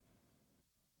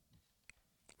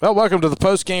Well, welcome to the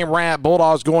postgame wrap.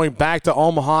 Bulldogs going back to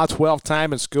Omaha, 12th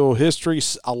time in school history,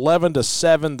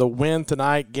 11-7 the win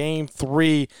tonight. Game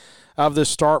 3 of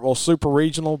this Starkville Super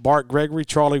Regional. Bart Gregory,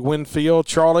 Charlie Winfield.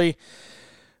 Charlie,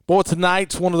 boy,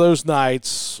 tonight's one of those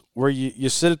nights where you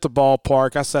sit at the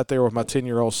ballpark. I sat there with my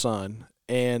 10-year-old son,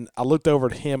 and I looked over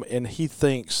at him, and he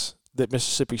thinks that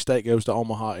Mississippi State goes to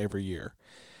Omaha every year.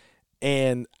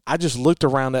 And I just looked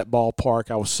around that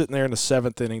ballpark. I was sitting there in the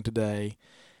 7th inning today,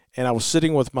 and I was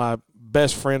sitting with my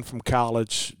best friend from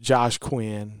college, Josh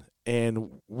Quinn,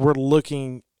 and we're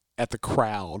looking at the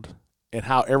crowd and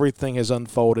how everything has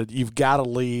unfolded. You've got a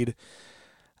lead.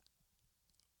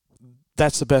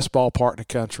 That's the best ballpark in the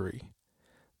country.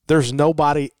 There's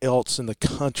nobody else in the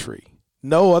country.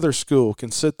 No other school can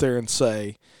sit there and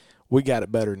say, we got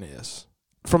it better than this.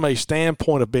 From a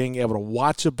standpoint of being able to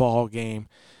watch a ball game,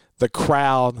 the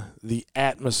crowd, the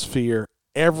atmosphere,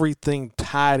 everything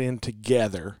tied in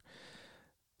together,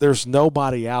 there's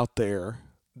nobody out there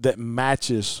that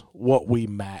matches what we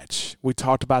match. We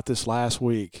talked about this last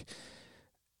week.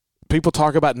 People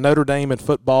talk about Notre Dame in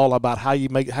football, about how you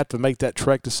have to make that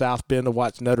trek to South Bend to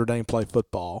watch Notre Dame play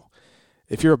football.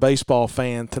 If you're a baseball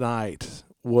fan, tonight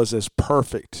was as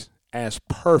perfect as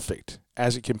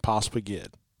it can possibly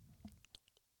get.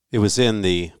 It was in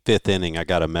the 5th inning. I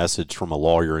got a message from a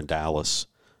lawyer in Dallas,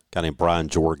 a guy named Brian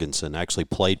Jorgensen, actually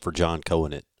played for John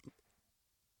Cohen at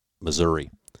Missouri.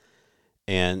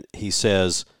 And he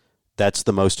says, that's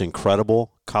the most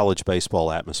incredible college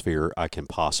baseball atmosphere I can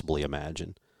possibly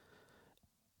imagine.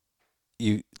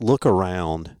 You look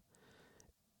around,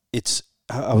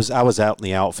 I was out in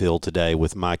the outfield today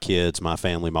with my kids, my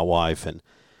family, my wife, and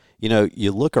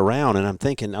you look around and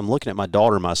I'm looking at my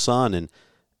daughter and my son, and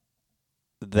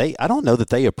I don't know that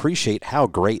they appreciate how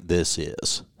great this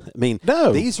is. I mean,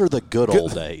 no. These are the good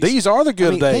old days. These are the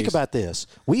good days. Think about this.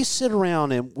 We sit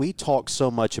around and we talk so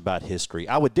much about history.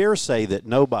 I would dare say that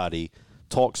nobody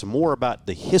talks more about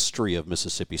the history of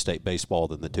Mississippi State baseball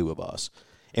than the two of us.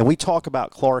 And we talk about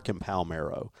Clark and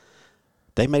Palmero.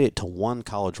 They made it to one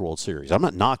College World Series. I'm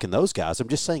not knocking those guys. I'm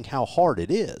just saying how hard it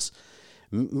is.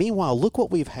 Meanwhile, look what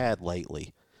we've had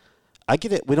lately. I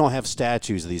get it. We don't have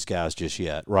statues of these guys just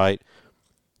yet, right?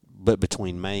 But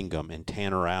between Mangum and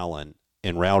Tanner Allen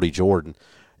and Rowdy Jordan,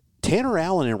 Tanner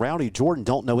Allen and Rowdy Jordan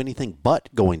don't know anything but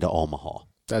going to Omaha.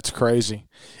 That's crazy.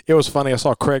 It was funny. I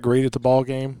saw Craig Reed at the ball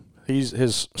game.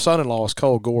 His son-in-law is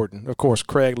Cole Gordon. Of course,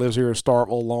 Craig lives here in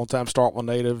Starkville, longtime Starkville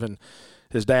native, and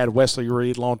his dad, Wesley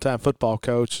Reed, longtime football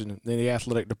coach and in the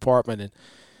athletic department. And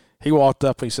he walked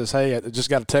up and he says, hey, I just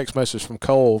got a text message from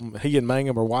Cole. He and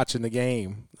Mangum are watching the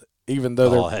game. Even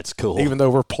though that's cool. Even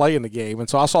though we're playing the game. And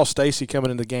so I saw Stacy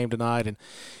coming in the game tonight, and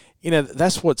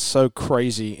that's what's so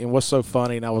crazy and what's so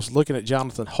funny. And I was looking at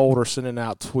Jonathan Holder sending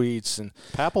out tweets, and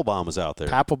Papelbon was out there.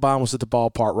 Papelbon was at the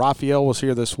ballpark. Raphael was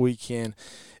here this weekend.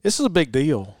 This is a big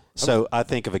deal. So I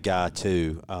think of a guy,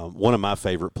 too. One of my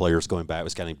favorite players going back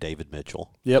was a guy named David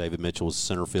Mitchell. Yep. David Mitchell was a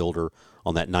center fielder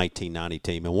on that 1990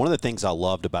 team. And one of the things I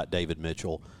loved about David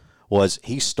Mitchell was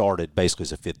he started basically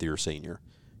as a fifth-year senior.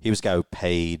 He was a guy who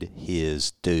paid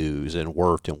his dues and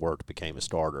worked, became a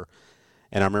starter.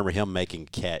 And I remember him making a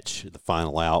catch at the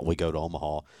final out. We go to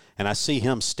Omaha, and I see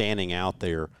him standing out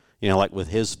there, like with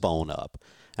his phone up.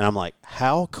 And I'm like,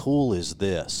 how cool is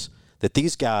this, that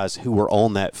these guys who were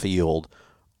on that field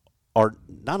are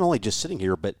not only just sitting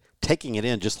here, but taking it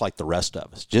in just like the rest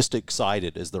of us, just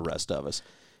excited as the rest of us.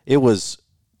 It was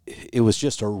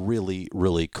just a really,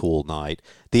 really cool night.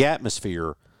 The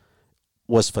atmosphere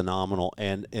was phenomenal,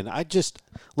 and I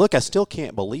still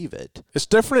can't believe it. It's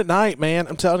different at night, man.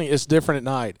 I'm telling you, it's different at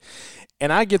night.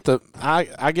 And I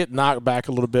get knocked back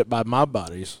a little bit by my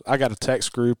buddies. I got a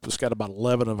text group that's got about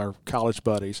 11 of our college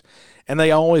buddies, and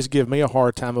they always give me a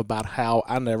hard time about how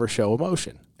I never show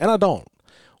emotion, and I don't.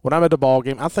 When I'm at the ball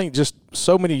game, I think just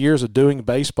so many years of doing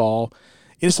baseball,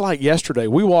 it's like yesterday.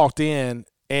 We walked in,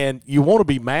 and you want to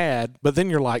be mad, but then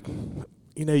you're like,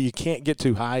 you can't get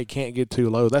too high, you can't get too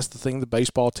low. That's the thing that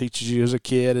baseball teaches you as a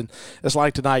kid. And it's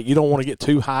like tonight, you don't want to get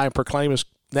too high and proclaim as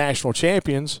national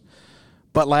champions.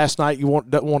 But last night,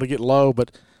 don't want to get low.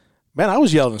 But, man, I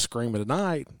was yelling and screaming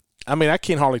tonight. I mean, I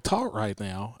can't hardly talk right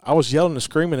now. I was yelling and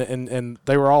screaming, and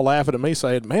they were all laughing at me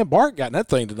saying, man, Bart got in that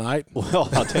thing tonight. Well,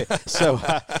 I'll tell you. So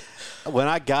when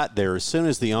I got there, as soon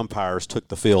as the umpires took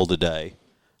the field today,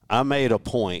 I made a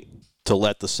point to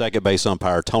let the second base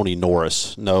umpire, Tony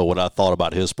Norris, know what I thought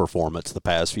about his performance the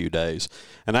past few days.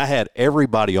 And I had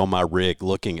everybody on my rig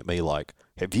looking at me like,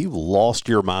 have you lost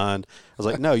your mind? I was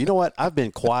like, no, you know what? I've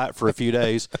been quiet for a few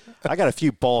days. I got a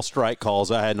few ball strike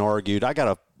calls I hadn't argued. I got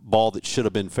a ball that should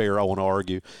have been fair I want to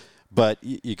argue. But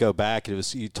you go back,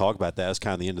 and you talk about that. It's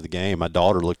kind of the end of the game. My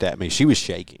daughter looked at me. She was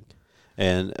shaking.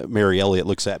 And Mary Elliott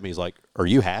looks at me. He's like, "Are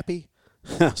you happy?"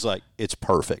 I was like, "It's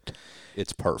perfect.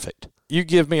 It's perfect." You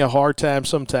give me a hard time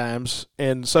sometimes,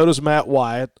 and so does Matt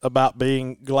Wyatt, about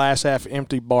being glass half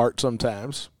empty Bart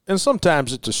sometimes. And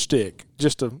sometimes it's a stick,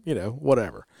 just to,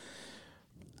 whatever.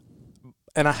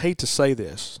 And I hate to say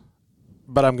this,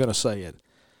 but I'm going to say it.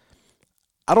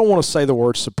 I don't want to say the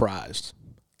word surprised.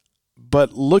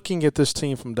 But looking at this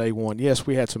team from day one, yes,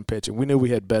 we had some pitching. We knew we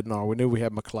had Bednar. We knew we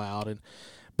had McLeod.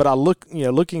 But I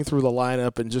looking through the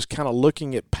lineup and just kind of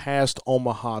looking at past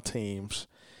Omaha teams,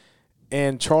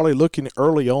 and Charlie, looking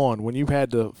early on when you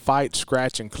had to fight,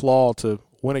 scratch, and claw to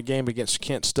win a game against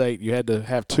Kent State, you had to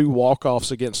have 2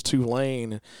 walk-offs against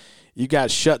Tulane. You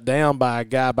got shut down by a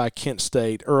guy by Kent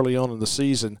State early on in the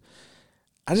season.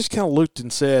 I just kind of looked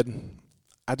and said,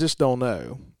 I just don't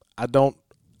know. I don't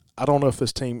know if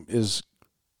this team is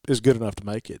good enough to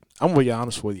make it. I'm gonna be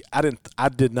honest with you. I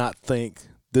did not think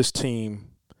this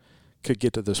team could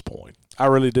get to this point. I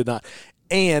really did not.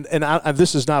 And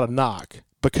this is not a knock,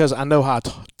 because I know how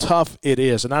tough it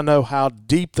is, and I know how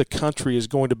deep the country is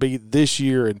going to be this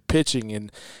year in pitching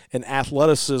and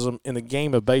athleticism in the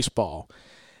game of baseball.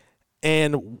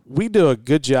 And we do a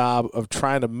good job of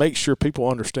trying to make sure people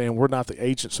understand we're not the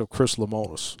agents of Chris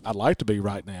Lemonis. I'd like to be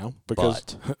right now,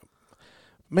 because,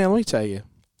 man, let me tell you,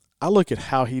 I look at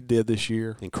how he did this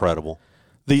year. Incredible.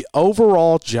 The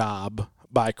overall job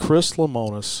by Chris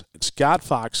Lemonis, Scott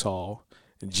Foxhall,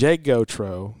 and Jake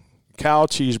Gautreaux, Kyle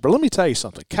Cheesebro. Let me tell you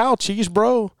something. Kyle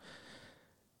Cheesebro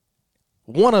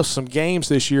won us some games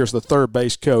this year as the third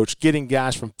base coach, getting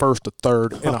guys from first to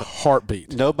third in a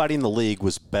heartbeat. Nobody in the league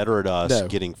was better at us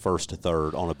getting first to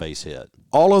third on a base hit.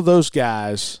 All of those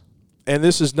guys, and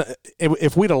this is –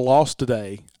 if we'd have lost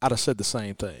today, I'd have said the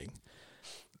same thing.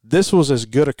 This was as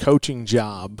good a coaching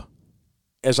job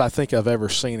as I think I've ever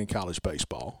seen in college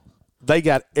baseball. They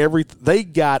got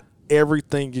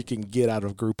everything you can get out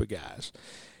of a group of guys.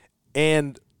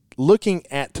 And looking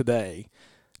at today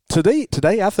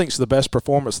I think is the best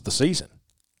performance of the season.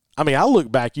 I mean, I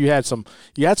look back, you had some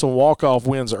walk-off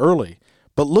wins early,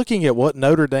 but looking at what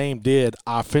Notre Dame did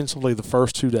offensively the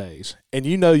first 2 days, and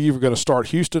you were going to start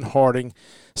Houston Harding,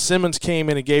 Simmons came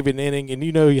in and gave an inning, and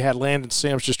you had Landon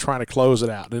Sims just trying to close it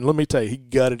out. And let me tell you, he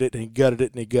gutted it, and he gutted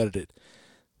it, and he gutted it.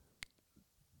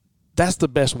 That's the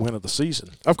best win of the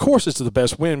season. Of course it's the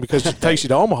best win because it takes you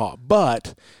to Omaha,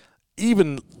 but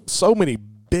even so many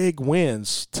big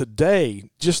wins today,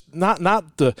 just not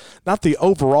the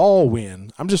overall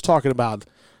win. I'm just talking about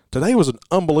today was an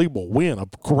unbelievable win, a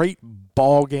great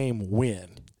ball game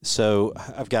win. So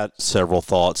I've got several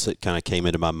thoughts that kind of came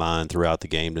into my mind throughout the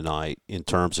game tonight in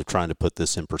terms of trying to put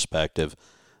this in perspective.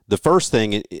 The first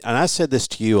thing, and I said this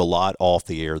to you a lot off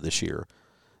the air this year,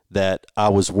 that I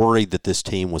was worried that this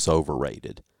team was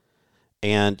overrated.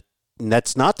 And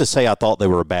that's not to say I thought they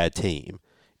were a bad team.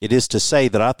 It is to say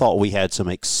that I thought we had some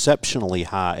exceptionally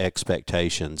high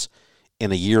expectations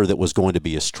in a year that was going to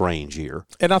be a strange year.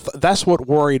 And that's what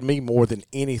worried me more than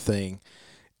anything,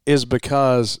 is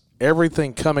because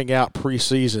everything coming out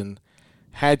preseason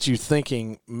had you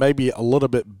thinking maybe a little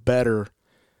bit better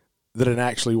than it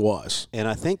actually was. And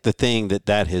I think the thing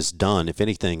that has done, if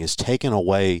anything, is taken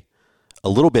away a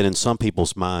little bit in some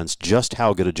people's minds just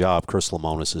how good a job Chris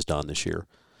Lemonis has done this year.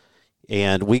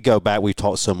 And we go back, we've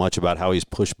talked so much about how he's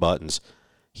pushed buttons.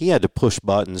 He had to push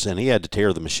buttons, and he had to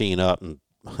tear the machine up and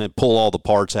pull all the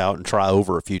parts out and try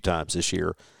over a few times this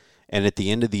year. And at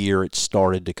the end of the year, it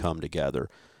started to come together.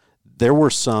 There were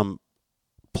some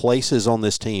places on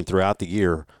this team throughout the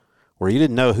year where you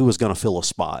didn't know who was going to fill a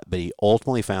spot, but he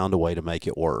ultimately found a way to make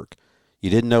it work. You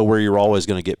didn't know where you were always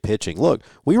going to get pitching. Look,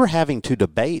 we were having to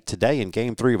debate today in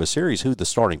Game 3 of a series who the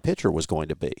starting pitcher was going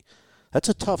to be. That's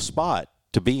a tough spot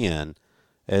to be in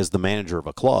as the manager of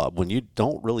a club when you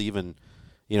don't really even,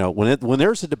 when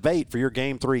there's a debate for your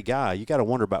Game 3 guy, you got to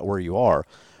wonder about where you are.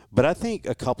 But I think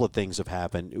a couple of things have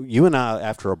happened. You and I,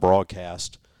 after a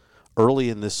broadcast early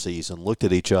in this season, looked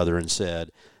at each other and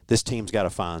said, this team's got to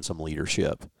find some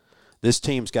leadership. This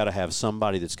team's got to have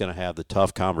somebody that's going to have the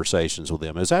tough conversations with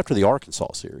them. It was after the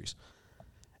Arkansas series.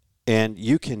 And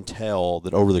you can tell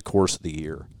that over the course of the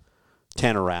year,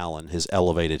 Tanner Allen has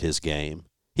elevated his game.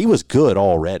 He was good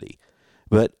already.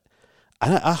 But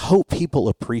I hope people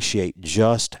appreciate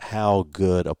just how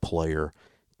good a player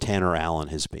Tanner Allen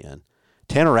has been.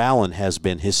 Tanner Allen has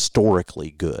been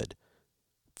historically good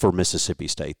for Mississippi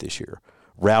State this year.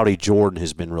 Rowdy Jordan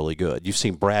has been really good. You've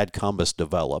seen Brad Cumbas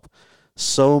develop.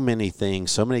 So many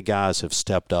things, so many guys have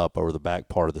stepped up over the back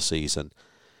part of the season.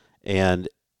 And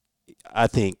I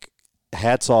think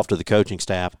hats off to the coaching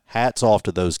staff. Hats off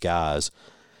to those guys.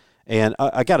 And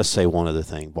I got to say one other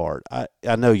thing, Bart.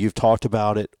 I know you've talked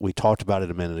about it. We talked about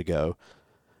it a minute ago.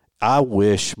 I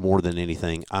wish more than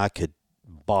anything I could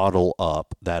bottle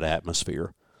up that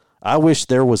atmosphere. I wish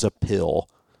there was a pill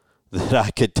that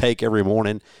I could take every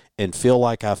morning and feel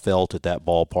like I felt at that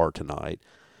ballpark tonight.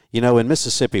 You know, in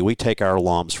Mississippi, we take our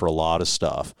lumps for a lot of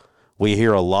stuff. We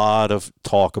hear a lot of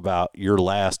talk about you're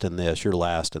last in this, you're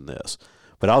last in this.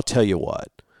 But I'll tell you what,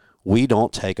 we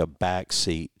don't take a back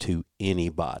seat to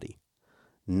anybody.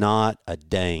 Not a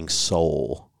dang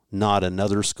soul. Not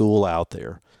another school out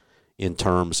there in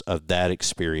terms of that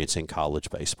experience in college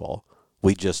baseball.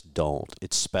 We just don't.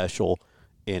 It's special,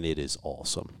 and it is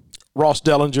awesome. Ross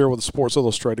Dellinger with Sports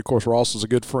Illustrated. Of course, Ross is a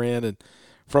good friend and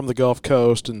from the Gulf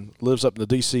Coast and lives up in the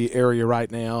D.C. area right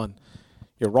now. And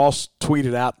Ross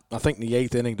tweeted out, I think in the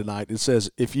 8th inning tonight, it says,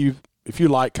 if you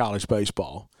like college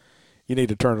baseball, you need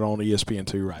to turn it on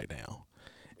ESPN2 right now.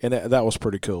 And that was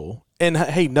pretty cool. And,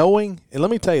 hey, and let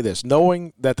me tell you this,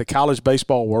 knowing that the college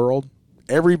baseball world,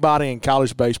 everybody in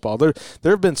college baseball, there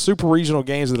have been super regional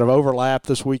games that have overlapped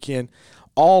this weekend.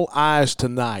 All eyes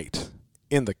tonight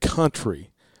in the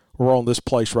country were on this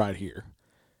place right here.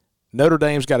 Notre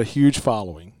Dame's got a huge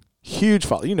following. Huge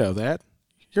following. You know that.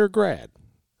 You're a grad.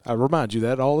 I remind you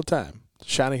that all the time.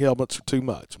 Shiny helmets are too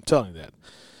much. I'm telling you that.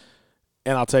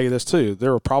 And I'll tell you this, too.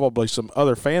 There were probably some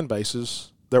other fan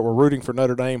bases that were rooting for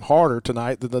Notre Dame harder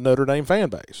tonight than the Notre Dame fan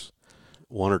base.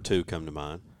 One or two come to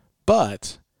mind.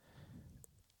 But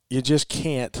you just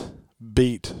can't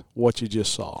beat what you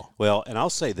just saw. Well, and I'll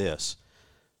say this.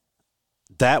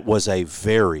 That was a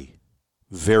very,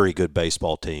 very good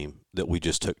baseball team that we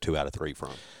just took 2 out of 3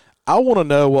 from. I want to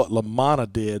know what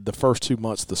LaManna did the first 2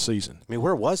 months of the season. I mean,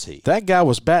 where was he? That guy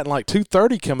was batting like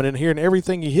 230 coming in here, and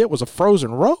everything he hit was a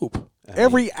frozen rope.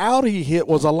 Every out he hit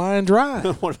was a line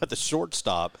drive. What about the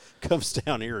shortstop? Comes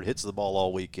down here and hits the ball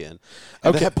all weekend.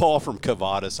 And that ball from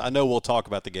Cavadas, I know we'll talk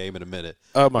about the game in a minute.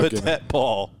 Oh, my goodness. But that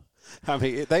ball, I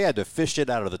mean, they had to fish it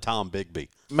out of the Tom Bigby.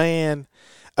 Man.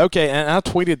 Okay, and I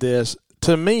tweeted this.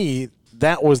 To me,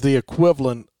 that was the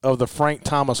equivalent of the Frank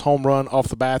Thomas home run off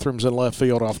the bathrooms in left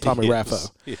field off Tommy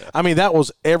Raffo. Yeah. I mean, that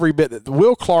was every bit.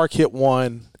 Will Clark hit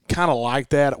one kind of like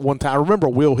that at one time. I remember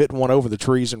Will hitting one over the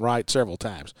trees and right several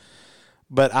times.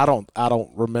 But I don't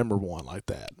remember one like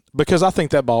that because I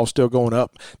think that ball's still going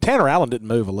up. Tanner Allen didn't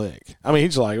move a leg. I mean,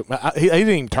 he's like he didn't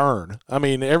even turn. I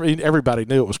mean, everybody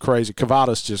knew it was crazy.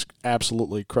 Cavadas just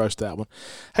absolutely crushed that one.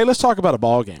 Hey, let's talk about a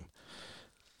ball game.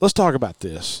 Let's talk about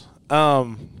this.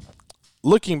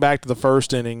 Looking back to the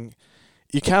first inning,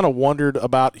 you kind of wondered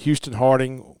about Houston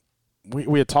Harding.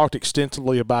 We had talked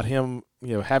extensively about him,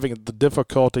 having the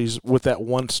difficulties with that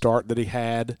one start that he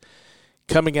had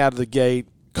coming out of the gate.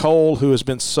 Cole, who has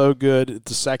been so good at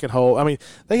the second hole. I mean,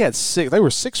 they were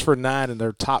 6 for 9 in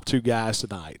their top 2 guys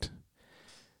tonight.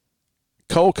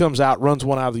 Cole comes out, runs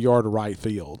one out of the yard to right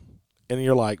field. And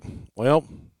you're like, well,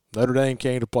 Notre Dame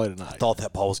came to play tonight. I thought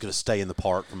that ball was going to stay in the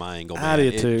park from my angle. Man. I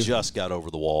did too. It just got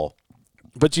over the wall.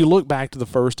 But you look back to the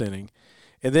first inning,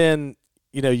 and then,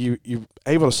 you're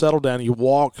able to settle down. You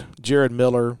walk Jared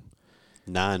Miller.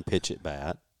 9 pitch at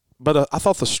bat. But I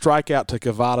thought the strikeout to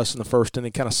Cavadas in the first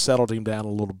inning kind of settled him down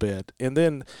a little bit. And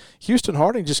then Houston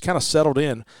Harding just kind of settled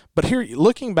in. But here,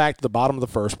 looking back to the bottom of the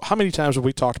first, how many times have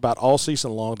we talked about all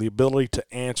season long the ability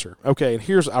to answer? Okay,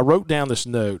 and I wrote down this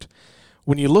note.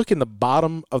 When you look in the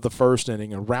bottom of the first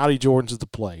inning, and Rowdy Jordan's at the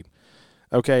plate,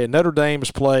 okay, and Notre Dame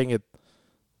is playing at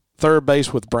third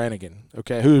base with Brannigan,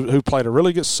 okay, who played a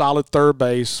really good, solid third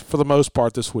base for the most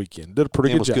part this weekend. Did a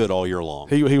pretty good job. He was good all year long.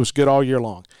 He was good all year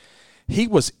long. He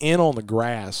was in on the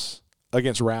grass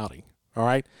against Rowdy, all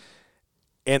right?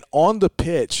 And on the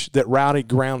pitch that Rowdy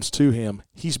grounds to him,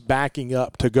 he's backing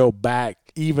up to go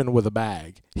back even with a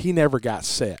bag. He never got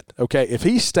set, okay? If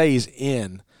he stays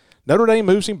in, Notre Dame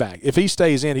moves him back. If he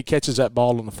stays in, he catches that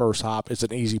ball on the first hop. It's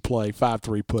an easy play,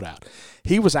 5-3 put out.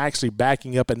 He was actually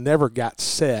backing up and never got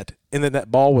set, and then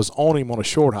that ball was on him on a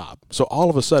short hop. So all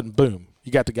of a sudden, boom,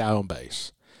 you got the guy on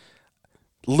base.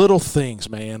 Little things,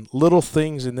 man. Little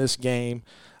things in this game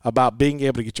about being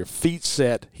able to get your feet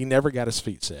set. He never got his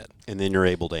feet set. And then you're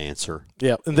able to answer.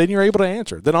 Yeah, and then you're able to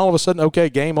answer. Then all of a sudden,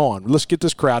 okay, game on. Let's get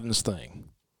this crowd in this thing.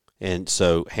 And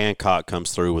so Hancock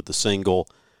comes through with the single.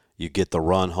 You get the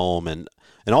run home, and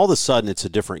all of a sudden it's a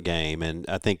different game. And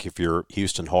I think if you're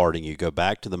Houston Harding, you go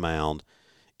back to the mound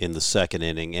in the second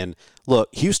inning. And,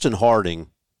 look, Houston Harding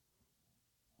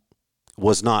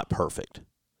was not perfect.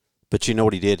 But you know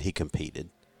what he did? He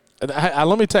competed. And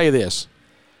let me tell you this.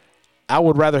 I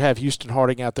would rather have Houston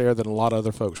Harding out there than a lot of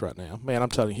other folks right now. Man, I'm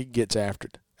telling you, he gets after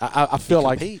it. I feel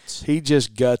like he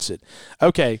just guts it.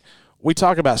 Okay, we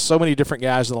talk about so many different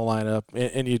guys in the lineup,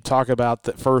 and you talk about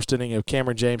the first inning of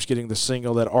Cameron James getting the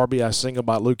single, that RBI single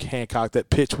by Luke Hancock. That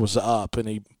pitch was up, and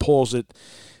he pulls it,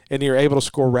 and you're able to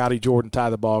score Rowdy Jordan, tie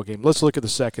the ball game. Let's look at the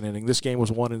second inning. This game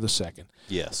was won in the second.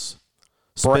 Yes.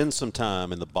 Spend some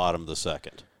time in the bottom of the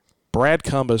second. Brad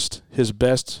Cumbest, his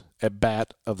best at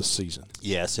bat of the season.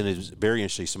 Yes, and it was very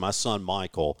interesting. So my son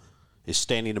Michael is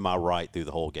standing to my right through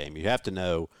the whole game. You have to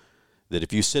know that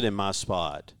if you sit in my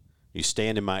spot, you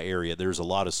stand in my area, there's a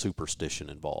lot of superstition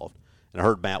involved. And I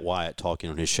heard Matt Wyatt talking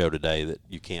on his show today that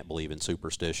you can't believe in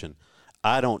superstition.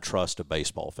 I don't trust a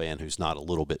baseball fan who's not a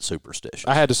little bit superstitious.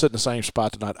 I had to sit in the same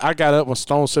spot tonight. I got up when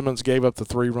Stone Simmons gave up the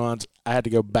 3 runs. I had to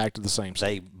go back to the same spot.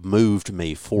 They moved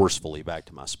me forcefully back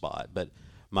to my spot. But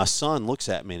my son looks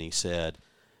at me and he said,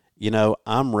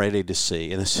 I'm ready to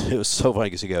see, and it was so funny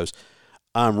because he goes,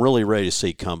 I'm really ready to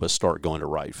see Cumbest start going to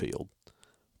right field.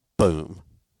 Boom.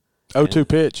 0-2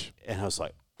 pitch. And I was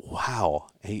like, wow.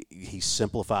 He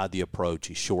simplified the approach.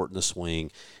 He shortened the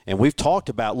swing. And we've talked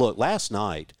about, look, last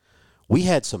night we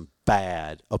had some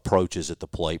bad approaches at the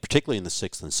plate, particularly in the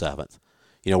 6th and 7th.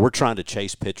 We're trying to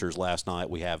chase pitchers last night.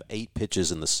 We have 8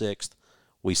 pitches in the 6th.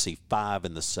 We see 5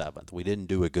 in the 7th. We didn't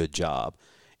do a good job.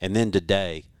 And then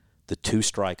today, the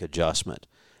 2-strike adjustment.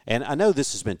 And I know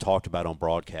this has been talked about on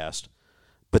broadcast,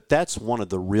 but that's one of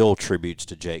the real tributes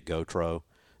to Jake Gautreaux.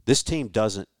 This team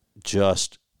doesn't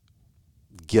just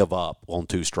give up on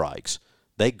 2 strikes.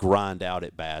 They grind out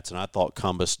at bats, and I thought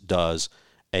Cumbest does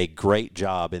a great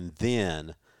job. And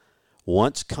then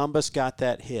once Cumbest got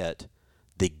that hit,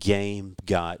 the game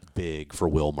got big for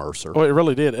Will Mercer. Well, it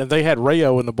really did. And they had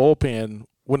Rayo in the bullpen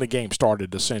when the game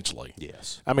started, essentially.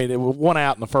 Yes. I mean, it was 1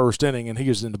 out in the first inning, and he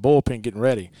was in the bullpen getting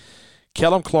ready.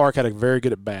 Kellum Clark had a very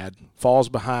good at bat, falls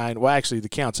behind. Well, actually, the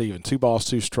count's even. 2 balls,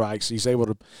 2 strikes. He's able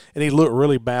to – and he looked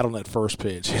really bad on that first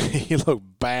pitch. He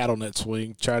looked bad on that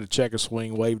swing, tried to check a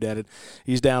swing, waved at it.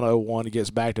 He's down 0-1. He gets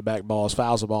back-to-back balls,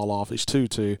 fouls the ball off. He's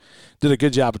 2-2. Did a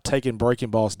good job of taking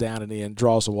breaking balls down and in,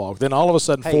 draws a walk. Then all of a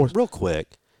sudden – real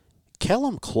quick,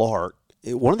 Kellum Clark,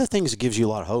 one of the things that gives you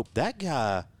a lot of hope, that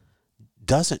guy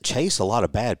doesn't chase a lot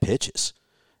of bad pitches.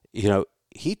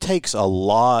 He takes a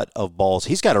lot of balls.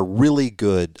 He's got a really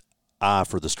good eye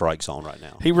for the strike zone right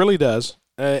now. He really does.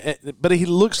 But he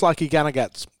looks like he kind of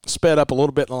got sped up a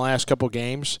little bit in the last couple of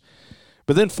games.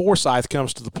 But then Forsythe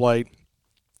comes to the plate,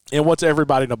 and what's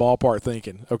everybody in the ballpark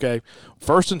thinking? Okay,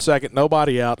 first and second,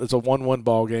 nobody out. It's a 1-1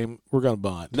 ball game. We're going to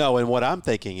bunt. No, and what I'm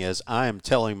thinking is I am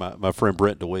telling my friend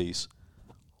Brent DeWeese,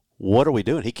 what are we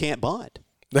doing? He can't bunt.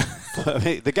 I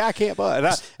mean, the guy can't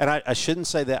bunt. And I shouldn't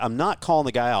say that. I'm not calling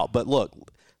the guy out. But, look,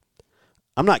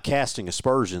 I'm not casting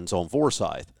aspersions on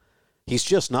Forsythe. He's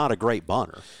just not a great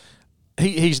bunter.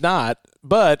 He's not.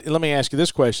 But let me ask you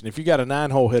this question. If you got a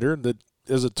 9-hole hitter that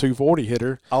is a 240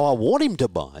 hitter. Oh, I want him to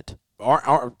bunt.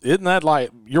 Isn't that like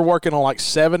you're working on like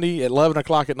 70 at 11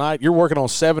 o'clock at night? You're working on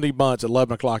 70 bunts at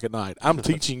 11 o'clock at night. I'm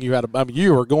teaching you how to – I mean,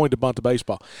 you are going to bunt the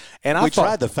baseball. And we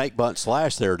tried the fake bunt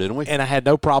slash there, didn't we? And I had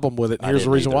no problem with it. And here's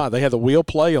the reason why. They had the wheel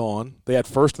play on. They had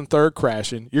first and third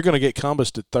crashing. You're going to get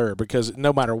Cumbest at third because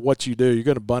no matter what you do, you're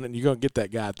going to bunt it and you're going to get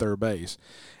that guy at third base.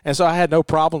 And so I had no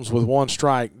problems with 1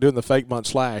 strike doing the fake bunt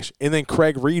slash. And then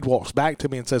Craig Reed walks back to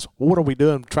me and says, well, what are we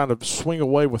doing trying to swing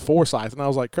away with Forsythe? And I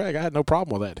was like, Craig, I had no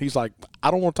problem with that. He's like, I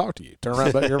don't want to talk to you. Turn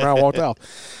around, walked off.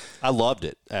 I loved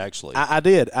it, actually. I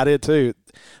did too.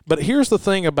 But here's the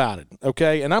thing about it,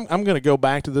 okay? And I'm going to go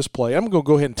back to this play. I'm going to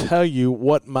go ahead and tell you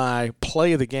what my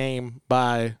play of the game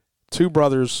by Two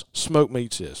Brothers Smoke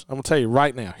Meats is. I'm going to tell you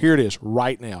right now. Here it is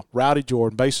right now. Rowdy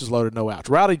Jordan, bases loaded, no outs.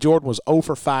 Rowdy Jordan was 0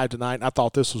 for 5 tonight, and I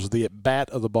thought this was the at-bat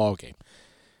of the ball game.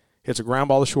 Hits a ground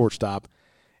ball to shortstop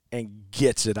and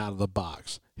gets it out of the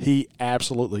box. He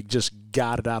absolutely just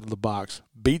got it out of the box,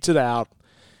 beats it out.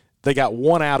 They got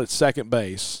 1 out at second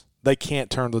base. They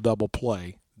can't turn the double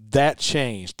play. That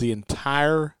changed the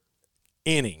entire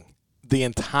inning, the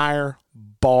entire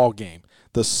ball game.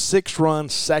 The 6-run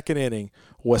second inning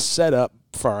was set up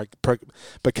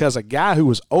because a guy who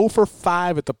was 0 for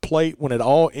 5 at the plate when it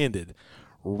all ended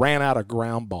ran out a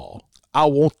ground ball. I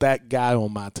want that guy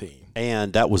on my team.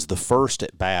 And that was the first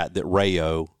at bat that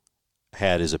Rayo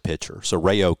had as a pitcher. So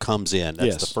Rayo comes in.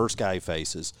 That's the first guy he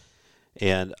faces.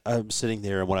 And I'm sitting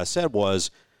there, and what I said was,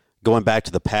 going back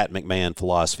to the Pat McMahon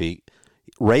philosophy,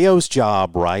 Rayo's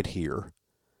job right here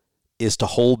is to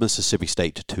hold Mississippi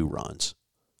State to 2 runs.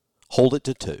 Hold it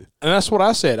to 2. And that's what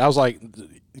I said. I was like,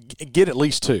 get at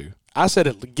least 2. I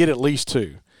said get at least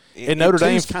 2. And Notre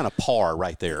Dame's kind of par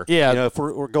right there. Yeah. If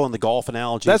we're going the golf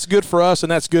analogy. That's good for us,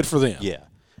 and that's good for them. Yeah.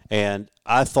 And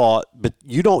I thought, but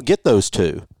you don't get those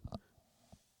 2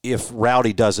 if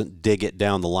Rowdy doesn't dig it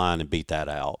down the line and beat that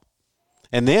out.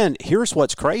 And then here's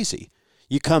what's crazy.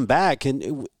 You come back,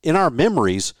 and in our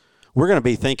memories, we're going to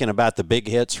be thinking about the big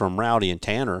hits from Rowdy and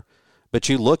Tanner. But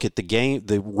you look at the game,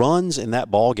 the runs in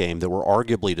that ball game that were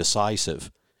arguably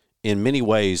decisive, in many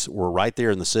ways were right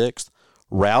there in the sixth.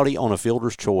 Rowdy on a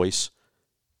fielder's choice,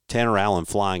 Tanner Allen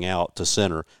flying out to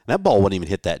center. And that ball wouldn't even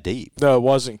hit that deep. No, it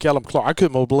wasn't. Kellum Clark, I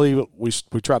couldn't believe it. We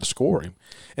tried to score him.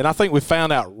 And I think we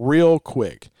found out real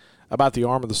quick about the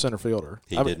arm of the center fielder.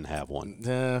 He didn't have one.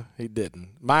 Nah, he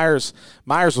didn't. Myers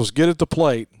was good at the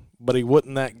plate, but he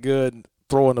wasn't that good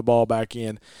throwing the ball back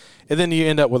in. And then you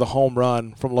end up with a home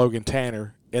run from Logan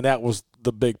Tanner, and that was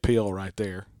the big peel right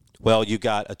there. Well, you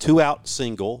got a 2-out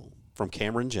single from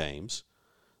Cameron James.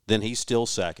 Then he's still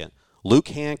second. Luke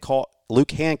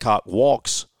Hancock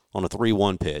walks on a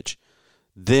 3-1 pitch.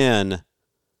 Then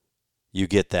you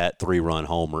get that 3-run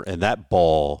homer, and that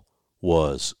ball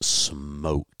was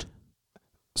smoked.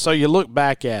 So you look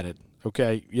back at it,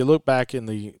 okay? You look back in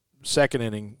the second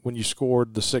inning when you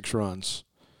scored the 6 runs.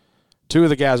 2 of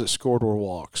the guys that scored were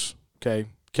walks, okay?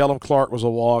 Kellum Clark was a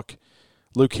walk.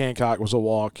 Luke Hancock was a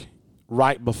walk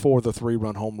right before the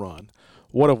 3-run home run.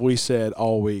 What have we said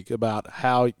all week about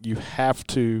how you have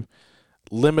to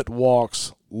limit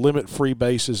walks, limit free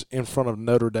bases in front of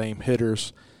Notre Dame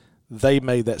hitters? They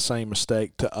made that same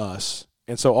mistake to us.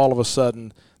 And so all of a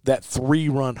sudden, that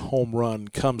 3-run home run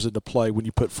comes into play when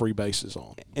you put free bases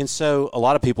on. And so a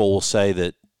lot of people will say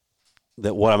that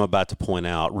what I'm about to point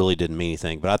out really didn't mean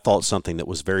anything, but I thought something that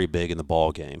was very big in the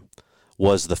ball game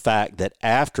was the fact that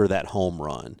after that home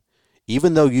run,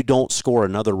 even though you don't score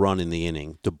another run in the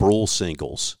inning, DeBrule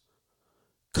singles,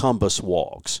 Cumbus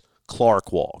walks,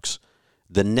 Clark walks.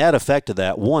 The net effect of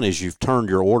that, one, is you've turned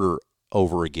your order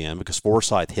over again because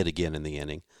Forsythe hit again in the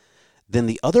inning. Then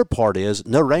the other part is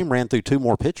Notre Dame ran through 2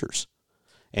 more pitchers.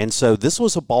 And so this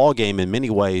was a ball game in many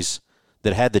ways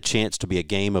that had the chance to be a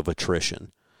game of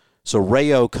attrition. So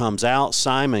Rayo comes out,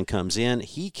 Simon comes in.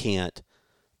 He can't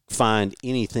find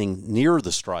anything near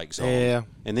the strike zone. Yeah.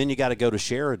 And then you got to go to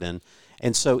Sheridan.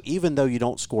 And so even though you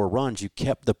don't score runs, you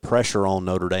kept the pressure on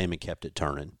Notre Dame and kept it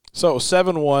turning. So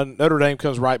 7-1, Notre Dame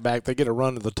comes right back. They get a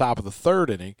run to the top of the third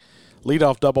inning.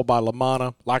 Leadoff double by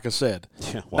LaManna. Like I said,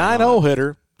 9-0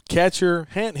 hitter, catcher,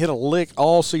 hadn't hit a lick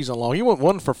all season long. He went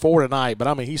 1 for 4 tonight, but,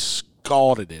 I mean, he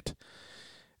scalded it.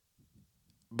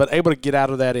 But able to get out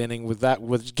of that inning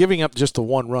with giving up just the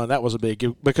 1 run, that was a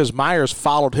big – because Myers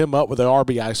followed him up with an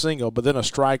RBI single, but then a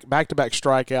back-to-back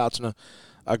strikeouts and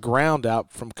a ground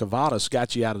out from Cavadas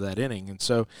got you out of that inning. And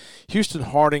so Houston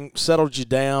Harding settled you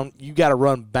down. You got to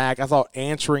run back. I thought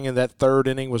answering in that third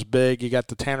inning was big. You got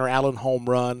the Tanner Allen home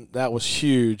run. That was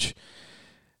huge.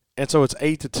 And so it's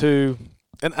 8-2.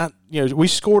 And, we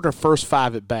scored our first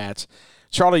 5 at-bats.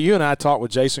 Charlie, you and I talked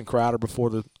with Jason Crowder before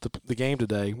the game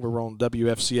today. We were on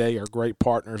WFCA, our great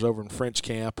partners over in French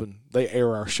Camp, and they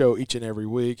air our show each and every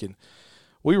week. And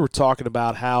we were talking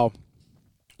about how,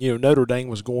 Notre Dame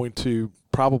was going to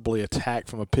probably attack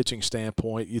from a pitching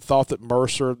standpoint. You thought that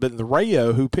Mercer, but the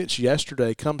Rayo, who pitched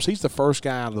yesterday, he's the first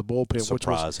guy out of the bullpen,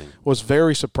 surprising. Which was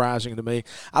very surprising to me.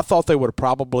 I thought they would have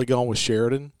probably gone with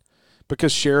Sheridan,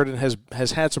 because Sheridan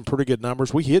has had some pretty good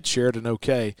numbers. We hit Sheridan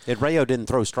okay. And Rayo didn't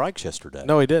throw strikes yesterday.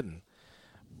 No, he didn't.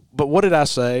 But what did I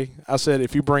say? I said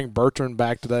if you bring Bertrand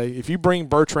back today,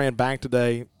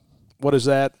 what is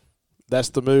that? That's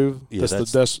the move. Yeah,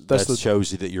 that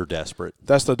shows you that you're desperate.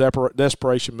 That's the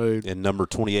desperation move. And number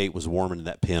 28 was warming in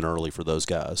that pen early for those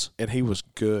guys. And he was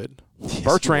good. Yes,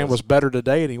 Bertrand was better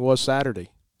today than he was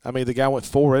Saturday. I mean, the guy went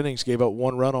 4 innings, gave up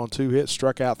 1 run on 2 hits,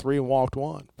 struck out 3 and walked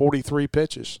 1. 43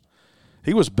 pitches.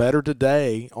 He was better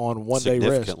today on 1 day rest.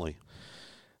 Significantly.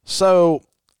 So,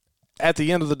 at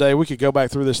the end of the day, we could go back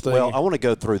through this thing. Well, I want to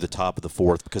go through the top of the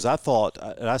 4th because I thought,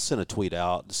 and I sent a tweet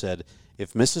out that said,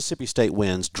 if Mississippi State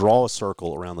wins, draw a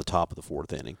circle around the top of the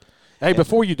 4th inning. Hey,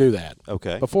 before you do that, I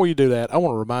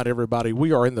want to remind everybody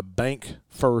we are in the Bank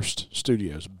First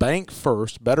studios. Bank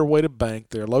First, better way to bank.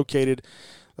 They're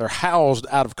housed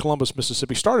out of Columbus,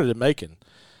 Mississippi. Started in Macon.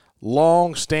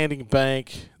 Long-standing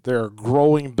bank. They're a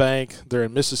growing bank. They're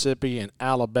in Mississippi and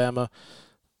Alabama.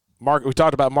 We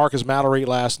talked about Marcus Mallory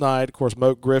last night. Of course,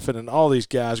 Moke Griffin and all these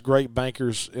guys, great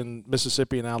bankers in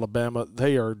Mississippi and Alabama.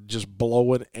 They are just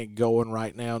blowing and going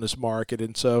right now in this market.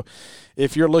 And so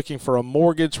if you're looking for a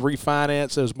mortgage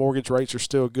refinance, those mortgage rates are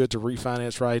still good to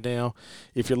refinance right now.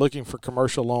 If you're looking for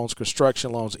commercial loans,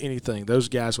 construction loans, anything, those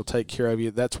guys will take care of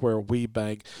you. That's where we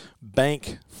bank.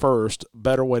 Bank First,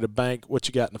 better way to bank. What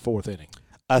you got in the 4th inning?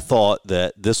 I thought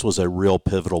that this was a real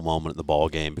pivotal moment in the ball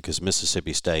game because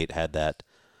Mississippi State had that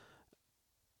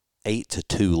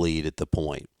 8-2 lead at the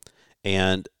point.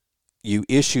 And you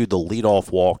issued the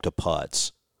leadoff walk to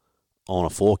Putz on a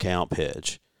full count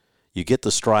pitch. You get the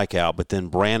strikeout, but then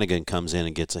Brannigan comes in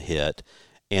and gets a hit.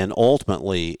 And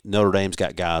ultimately, Notre Dame's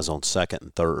got guys on second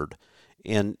and third.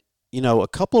 And, a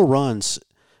couple of runs,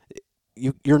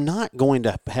 you're not going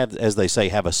to have, as they say,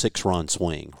 have a 6-run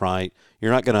swing, right?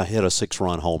 You're not going to hit a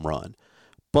 6-run home run.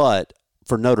 But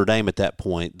for Notre Dame at that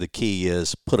point, the key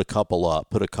is put a couple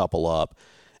up.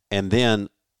 And then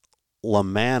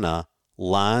LaManna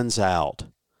lines out.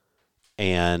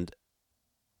 And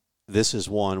this is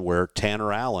one where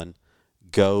Tanner Allen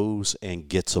goes and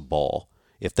gets a ball.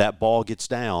 If that ball gets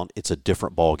down, it's a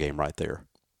different ball game right there.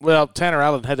 Well, Tanner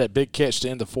Allen had that big catch to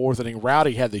end the fourth inning.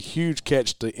 Rowdy had the huge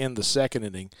catch to end the second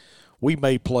inning. We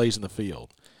made plays in the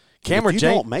field. If you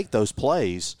don't make those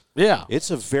plays, it's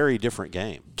a very different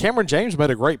game. Cameron James made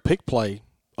a great pick play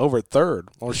over at third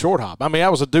on a short hop. I mean,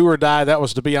 that was a do or die. That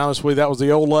was, to be honest with you, that was the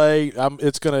Olay.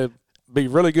 It's going to be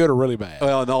really good or really bad.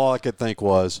 Well, and all I could think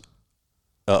was,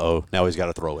 now he's got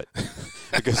to throw it.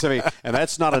 Because, and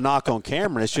that's not a knock on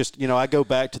Cameron. It's just, I go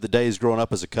back to the days growing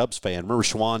up as a Cubs fan. Remember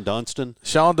Sean Dunston?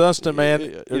 Sean Dunston,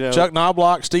 man. Chuck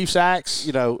Knobloch, Steve Sachs.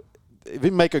 If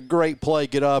you make a great play,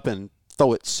 get up and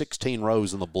throw it 16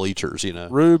 rows in the bleachers,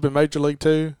 Rube in Major League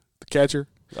 2, the catcher.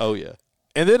 Oh, yeah.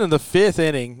 And then in the fifth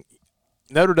inning,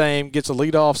 Notre Dame gets a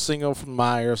leadoff single from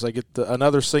Myers. They get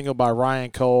another single by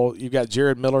Ryan Cole. You've got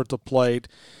Jared Miller at the plate.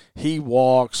 He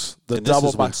walks the and double. This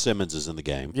is when Simmons is in the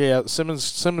game. Yeah,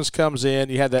 Simmons comes in.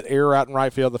 You had that error out in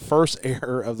right field, the first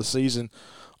error of the season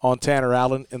on Tanner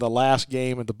Allen in the last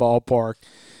game at the ballpark.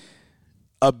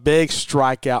 A big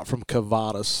strikeout from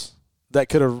Cavadas that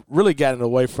could have really gotten it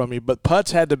away from you. But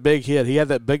Putz had the big hit. He had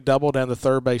that big double down the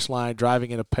third base line,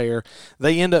 driving in a pair.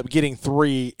 They end up getting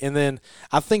 3, and then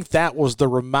I think that was the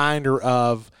reminder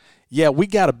of, we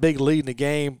got a big lead in the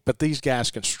game, but these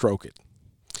guys can stroke it.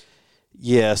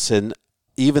 Yes, and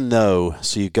even though,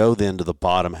 so you go then to the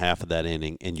bottom half of that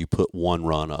inning and you put 1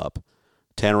 run up.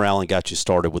 Tanner Allen got you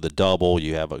started with a double.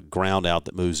 You have a ground out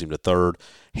that moves him to third.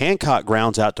 Hancock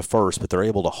grounds out to first, but they're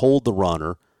able to hold the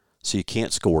runner so you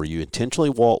can't score. You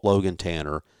intentionally walk Logan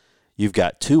Tanner. You've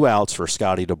got 2 outs for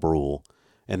Scotty DeBrule,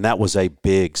 and that was a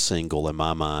big single in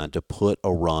my mind to put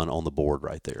a run on the board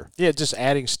right there. Yeah, just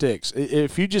adding sticks.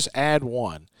 If you just add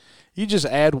one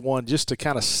just to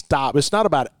kind of stop. It's not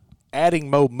about adding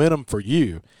momentum for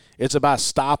you. It's about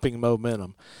stopping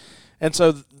momentum. And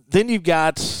so then you've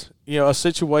got, a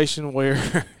situation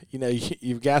where,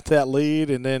 you've got that lead,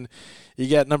 and then you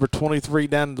got number 23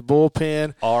 down in the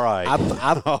bullpen. All right.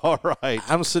 All right.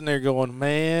 I'm sitting there going,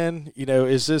 man,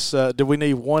 is this do we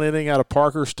need 1 inning out of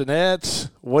Parker Stinnett?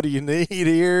 What do you need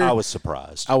here? I was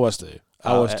surprised. I was too.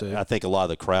 I think a lot of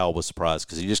the crowd was surprised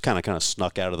because he just kind of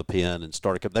snuck out of the pen and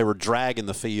started. They were dragging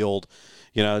the field.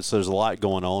 So there's a lot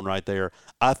going on right there.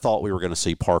 I thought we were going to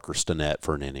see Parker Stinnett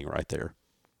for an inning right there.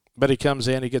 But he comes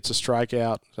in, he gets a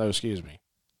strikeout.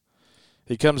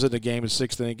 He comes in the game in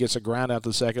 6th inning, gets a ground out to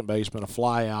the second baseman, a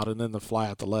fly out, and then the fly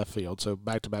out to left field. So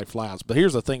back-to-back flyouts. But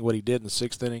here's the thing, what he did in the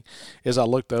 6th inning is I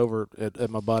looked over at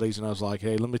my buddies and I was like,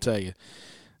 hey, let me tell you,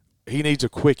 he needs a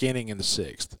quick inning in the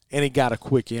 6th. And he got a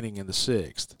quick inning in the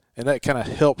 6th. And that kind of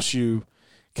helps you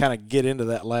kind of get into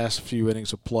that last few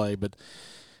innings of play. But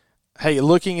hey,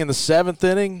 looking in the 7th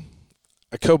inning,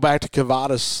 I go back to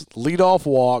Cavadas' leadoff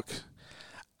walk.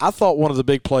 I thought one of the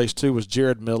big plays, too, was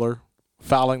Jared Miller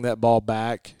fouling that ball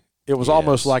back. It was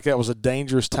almost like that was a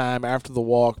dangerous time after the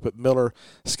walk, but Miller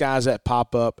skies that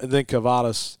pop-up. And then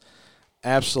Cavadas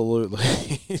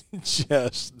absolutely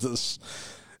just this.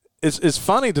 It's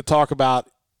funny to talk about,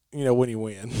 when you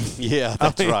win. Yeah,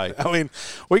 that's right. I mean,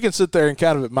 we can sit there and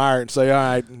kind of admire it and say, all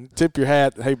right, tip your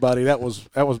hat. Hey, buddy, that was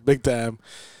big time.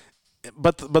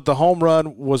 But the home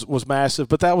run was massive.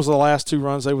 But that was the last 2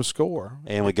 runs they would score.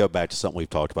 And we go back to something we've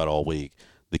talked about all week.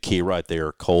 The key right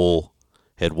there, Cole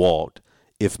had walked.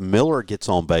 If Miller gets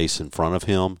on base in front of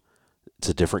him, it's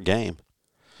a different game.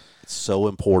 It's so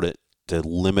important to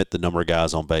limit the number of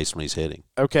guys on base when he's hitting.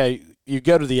 Okay, you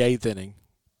go to the 8th inning.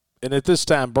 And at this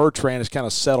time, Bertrand has kind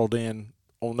of settled in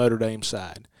on Notre Dame's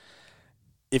side.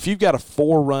 If you've got a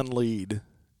 4-run lead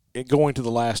going to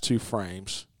the last 2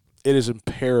 frames, it is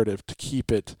imperative to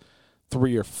keep it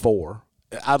 3 or 4.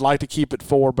 I'd like to keep it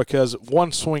 4 because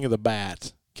one swing of the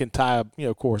bat can tie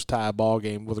a ball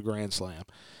game with a grand slam.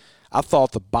 I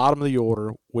thought the bottom of the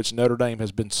order, which Notre Dame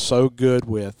has been so good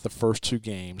with the first 2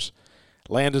 games,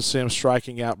 Landon Sims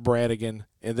striking out Brannigan,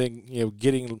 and then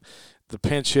getting the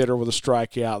pinch hitter with a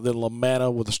strikeout, then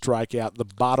LaManna with a strikeout, the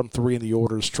bottom 3 in the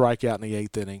order to strike out in the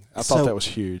 8th inning. I thought that was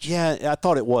huge. Yeah, I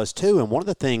thought it was too. And one of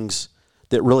the things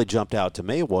that really jumped out to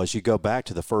me was you go back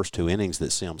to the first 2 innings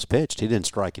that Sims pitched, he didn't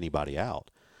strike anybody out.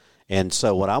 And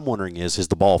so what I'm wondering is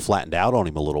the ball flattened out on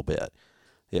him a little bit?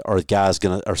 Are guys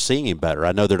are seeing him better?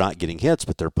 I know they're not getting hits,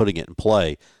 but they're putting it in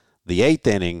play. The eighth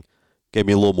inning gave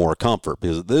me a little more comfort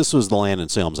because this was the Landon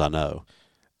Sims I know.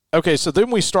 Okay, so then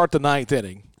we start the ninth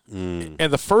inning. And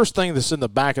the first thing that's in the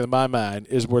back of my mind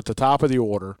is we're at the top of the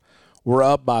order. We're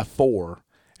up by 4.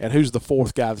 And who's the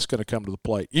fourth guy that's going to come to the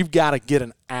plate? You've got to get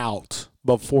an out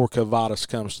before Kavadas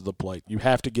comes to the plate. You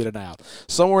have to get an out.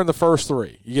 Somewhere in the first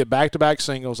 3. You get back-to-back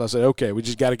singles. I said, okay, we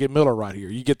just got to get Miller right here.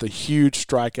 You get the huge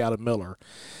strikeout of Miller.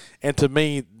 And to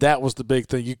me, that was the big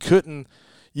thing. You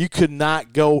could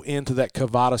not go into that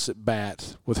Kavadas at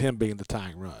bat with him being the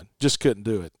tying run. Just couldn't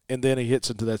do it. And then he hits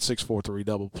into that 6-4-3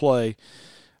 double play.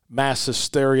 Mass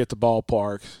hysteria at the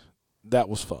ballpark. That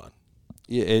was fun.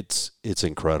 Yeah, it's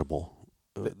incredible.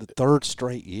 The third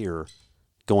straight year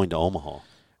going to Omaha.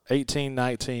 18,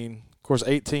 19. Of course,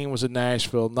 18 was in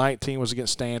Nashville. 19 was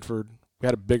against Stanford. We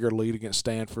had a bigger lead against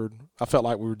Stanford. I felt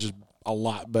like we were just a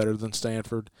lot better than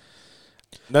Stanford.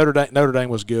 Notre Dame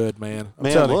was good, man.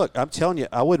 I'm telling you,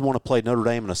 I wouldn't want to play Notre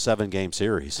Dame in a 7-game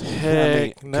series.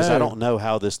 Heck, no. Because I don't know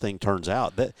how this thing turns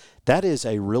out. That is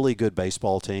a really good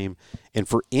baseball team, and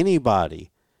for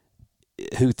anybody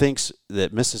who thinks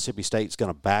that Mississippi State's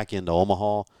going to back into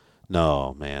Omaha,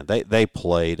 no, man. They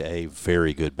played a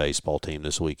very good baseball team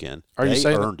this weekend. They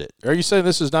earned it. Are you saying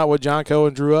this is not what John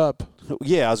Cohen drew up?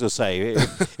 Yeah, I was going to say,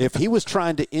 if he was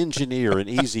trying to engineer an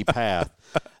easy path,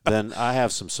 then I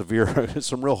have some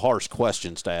real harsh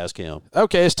questions to ask him.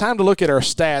 Okay, it's time to look at our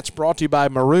stats, brought to you by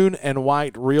Maroon and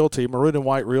White Realty. Maroon and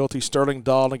White Realty, Sterling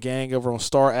Dahl and the gang over on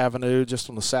Star Avenue, just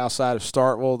on the south side of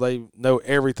Starkville. They know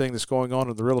everything that's going on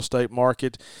in the real estate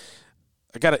market.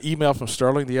 I got an email from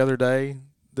Sterling the other day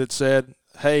that said,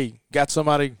 hey, got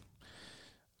somebody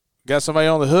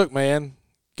on the hook, man.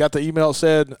 Got the email that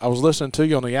said, I was listening to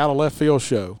you on the Out of Left Field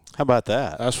show. How about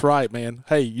that? That's right, man.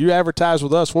 Hey, you advertise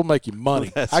with us, we'll make you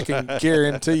money. I can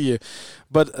guarantee you.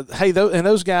 But, hey,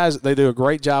 those guys, they do a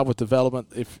great job with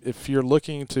development. If you're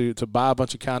looking to buy a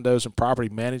bunch of condos and property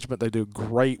management, they do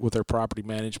great with their property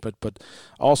management. But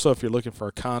also if you're looking for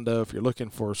a condo, if you're looking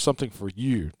for something for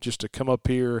you, just to come up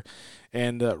here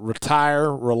and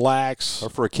retire, relax. Or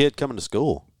for a kid coming to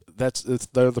school. They're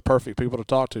the perfect people to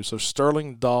talk to. So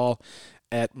Sterling Dahl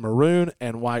at Maroon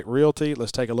and White Realty.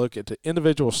 Let's take a look at the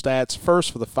individual stats.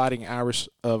 First for the Fighting Irish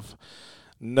of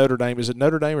Notre Dame. Is it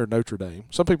Notre Dame or Notre Dame?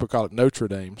 Some people call it Notre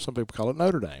Dame. Some people call it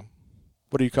Notre Dame.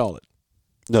 What do you call it?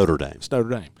 Notre Dame. It's Notre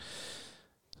Dame.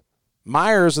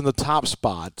 Myers in the top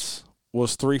spots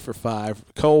was 3 for 5.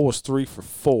 Cole was 3 for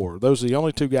 4. Those are the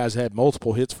only two guys that had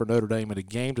multiple hits for Notre Dame in a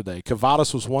game today.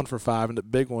 Kavadas was 1 for 5, and the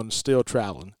big one's still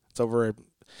traveling.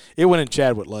 It went in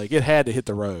Chadwick Lake. It had to hit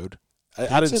the road.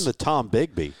 It's in the Tom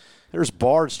Bigby. There's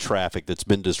barge traffic that's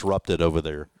been disrupted over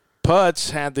there.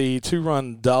 Putz had the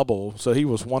 2-run double, so he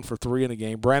was 1 for 3 in the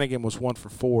game. Brannigan was 1 for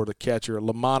 4, the catcher.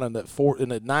 Lamana in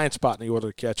that 9 spot in the order,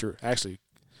 the catcher. Actually,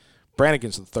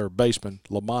 Brannigan's the third baseman.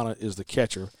 Lamana is the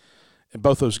catcher. And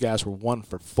both those guys were 1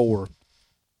 for 4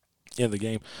 in the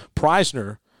game.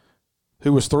 Preisner,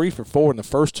 who was 3 for 4 in the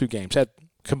first 2 games, had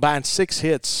combined 6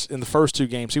 hits in the first 2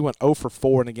 games. He went 0 for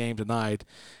 4 in the game tonight,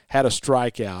 had a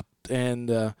strikeout. And,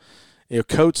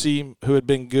 Coatsy, who had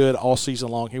been good all season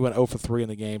long, he went 0 for 3 in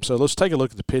the game. So let's take a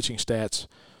look at the pitching stats.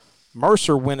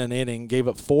 Mercer went an inning, gave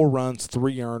up 4 runs,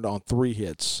 3 earned on 3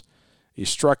 hits. He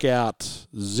struck out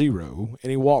 0,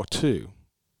 and he walked 2.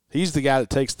 He's the guy that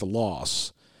takes the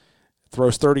loss.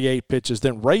 Throws 38 pitches.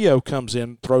 Then Rayo comes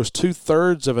in, throws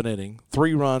 2/3 of an inning,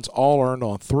 3 runs, all earned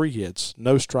on 3 hits,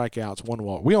 no strikeouts, 1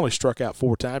 walk. We only struck out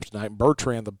 4 times tonight.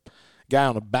 Bertrand, the guy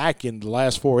on the back end, the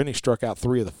last 4 innings, struck out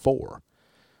 3 of the 4.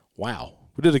 Wow.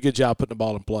 We did a good job putting the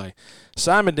ball in play.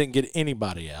 Simon didn't get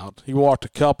anybody out. He walked a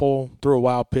couple, threw a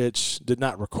wild pitch, did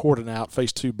not record an out,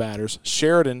 faced 2 batters.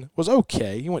 Sheridan was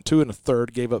okay. He went 2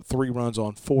 1/3, gave up 3 runs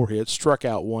on 4 hits, struck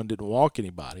out 1, didn't walk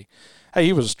anybody. Hey,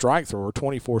 he was a strike thrower,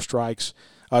 24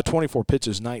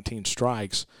 pitches, 19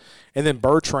 strikes. And then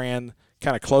Bertrand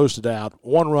kind of closed it out.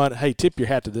 1 run. Hey, tip your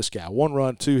hat to this guy. 1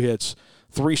 run, 2 hits,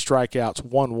 3 strikeouts,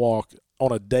 1 walk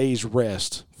on a day's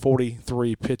rest,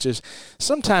 43 pitches.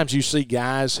 Sometimes you see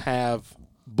guys have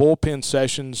bullpen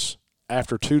sessions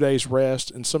after 2 days rest,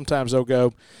 and sometimes they'll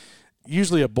go,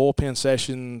 usually a bullpen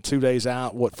session 2 days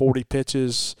out, 40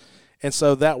 pitches. And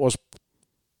so that was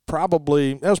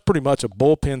pretty much a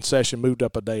bullpen session moved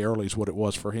up a day early is what it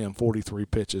was for him, 43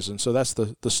 pitches. And so that's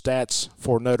the stats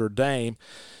for Notre Dame.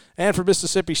 And for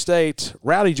Mississippi State,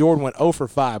 Rowdy Jordan went 0 for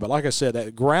 5. But like I said,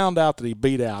 that ground out that he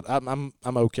beat out, I'm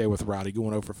okay with Rowdy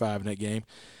going 0 for 5 in that game.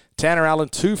 Tanner Allen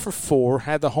 2 for 4,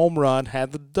 had the home run,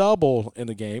 had the double in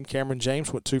the game. Cameron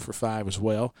James went 2 for 5 as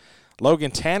well.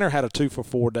 Logan Tanner had a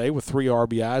 2-for-4 day with 3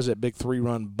 RBIs, that big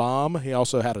 3-run bomb. He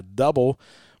also had a double.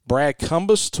 Brad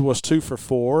Cumbus was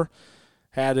 2-for-4,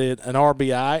 had an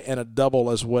RBI and a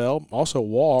double as well. Also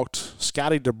walked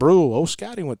Scotty DeBrule. Oh,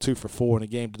 Scotty went 2-for-4 in the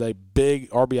game today. Big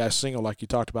RBI single like you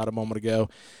talked about a moment ago.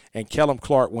 And Kellum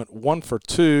Clark went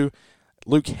 1-for-2.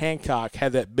 Luke Hancock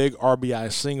had that big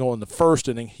RBI single in the first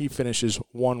inning. He finishes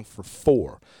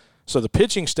 1-for-4. So the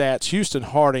pitching stats, Houston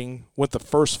Harding went the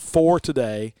first 4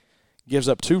 today, gives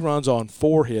up 2 runs on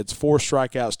 4 hits, 4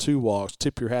 strikeouts, 2 walks.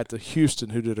 Tip your hat to Houston,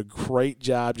 who did a great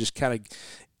job just kind of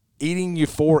eating you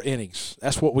 4 innings.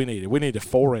 That's what we needed. We needed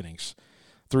 4 innings.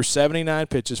 Through 79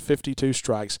 pitches, 52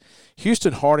 strikes.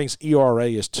 Houston Harding's ERA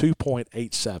is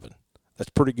 2.87. That's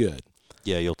pretty good.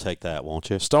 Yeah, you'll take that, won't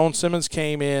you? Stone Simmons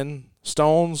came in.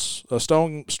 Stone's a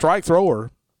Stone strike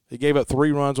thrower. He gave up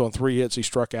 3 runs on 3 hits. He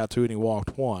struck out 2 and he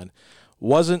walked 1.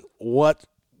 Wasn't what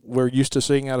we're used to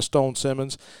seeing out of Stone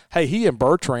Simmons. Hey, he and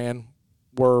Bertrand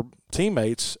were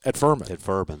teammates at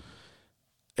Furman.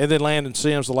 And then Landon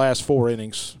Sims, the last 4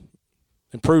 innings,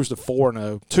 improves to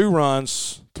 4-0. 2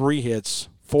 runs, 3 hits,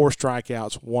 4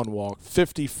 strikeouts, 1 walk.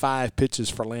 55 pitches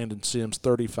for Landon Sims,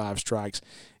 35 strikes.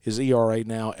 His ERA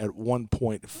now at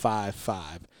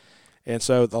 1.55. And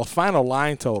so the final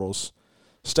line totals,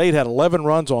 State had 11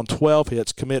 runs on 12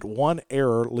 hits, commit 1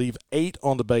 error, leave 8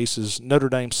 on the bases. Notre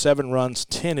Dame 7 runs,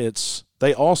 10 hits.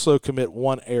 They also commit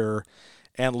 1 error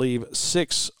and leave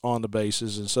 6 on the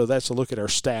bases. And so that's a look at our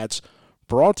stats.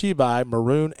 Brought to you by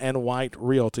Maroon and White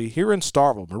Realty here in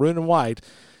Starkville. Maroon and White,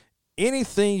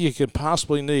 anything you could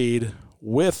possibly need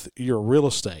with your real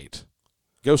estate.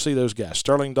 Go see those guys,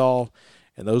 Sterling Dahl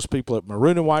and those people at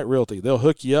Maroon and White Realty. They'll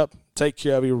hook you up, take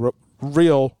care of you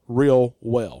real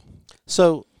well.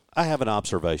 So I have an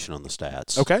observation on the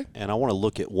stats. Okay. And I want to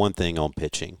look at one thing on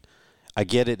pitching. I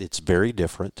get it. It's very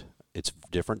different. It's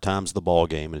different times of the ball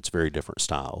game, and it's very different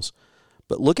styles.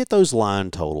 But look at those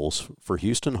line totals for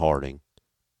Houston Harding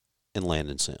and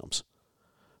Landon Sims.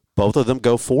 Both of them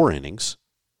go 4 innings.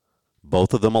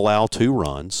 Both of them allow 2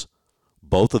 runs.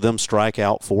 Both of them strike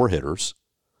out 4 hitters.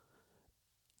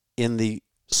 In the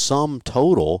sum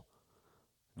total,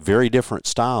 very different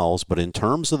styles, but in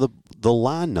terms of the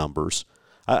line numbers,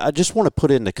 I just want to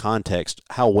put into context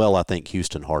how well I think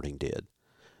Houston Harding did.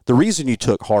 The reason you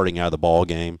took Harding out of the ball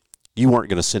game, you weren't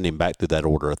going to send him back through that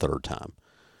order a 3rd time.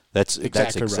 That's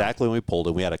exactly when we pulled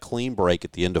him. We had a clean break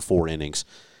at the end of 4 innings.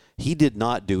 He did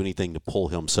not do anything to pull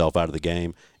himself out of the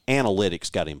game.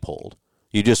 Analytics got him pulled.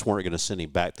 You just weren't going to send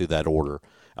him back through that order.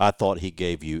 I thought he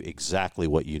gave you exactly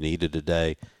what you needed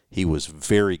today. He was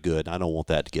very good. I don't want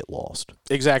that to get lost.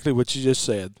 Exactly what you just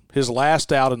said. His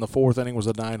last out in the 4th inning was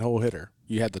a 9-hole hitter.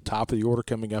 You had the top of the order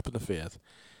coming up in the 5th.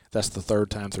 That's the 3rd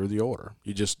time through the order.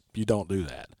 You don't do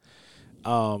that.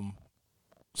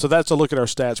 So that's a look at our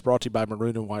stats brought to you by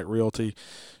Maroon and White Realty.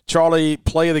 Charlie,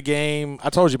 play of the game. I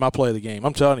told you my play of the game.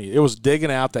 I'm telling you, it was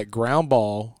digging out that ground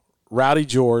ball. Rowdy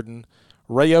Jordan.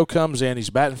 Rayo comes in. He's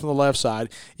batting from the left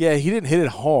side. Yeah, he didn't hit it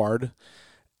hard.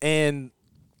 And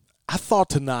I thought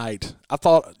tonight,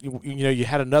 you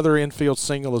had another infield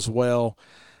single as well.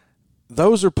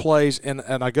 Those are plays, and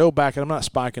I go back, and I'm not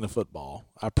spiking a football.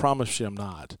 I promise you I'm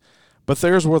not. But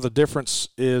there's where the difference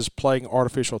is playing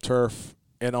artificial turf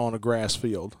and on a grass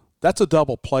field. That's a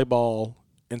double play ball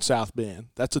in South Bend.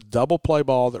 That's a double play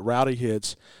ball that Rowdy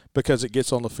hits because it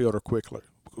gets on the fielder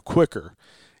quicker.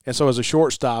 And so as a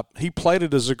shortstop, he played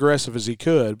it as aggressive as he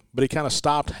could, but he kind of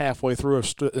stopped halfway through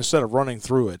instead of running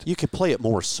through it. You could play it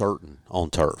more certain on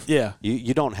turf. Yeah.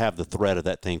 You don't have the threat of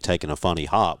that thing taking a funny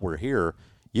hop. Where here,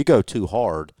 you go too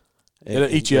hard, it'll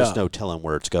eat you up. There's no telling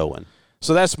where it's going.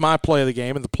 So that's my play of the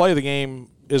game. And the play of the game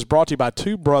is brought to you by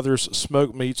Two Brothers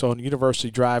Smoke Meats on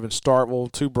University Drive in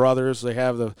Starkville. Two Brothers, they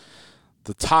have the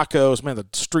tacos. Man, the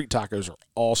street tacos are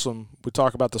awesome. We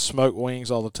talk about the smoked wings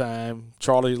all the time.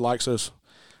 Charlie likes those.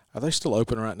 Are they still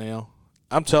open right now?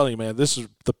 I'm telling you, man, this is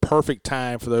the perfect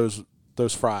time for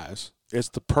those fries. It's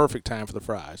the perfect time for the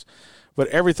fries. But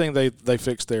everything they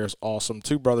fix there is awesome.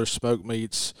 Two Brothers Smoke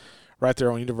Meats right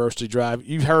there on University Drive.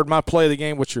 You've heard my play of the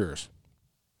game. What's yours?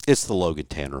 It's the Logan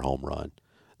Tanner home run.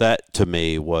 That, to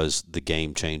me, was the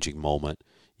game-changing moment.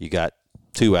 You got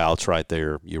 2 outs right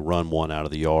there. You run 1 out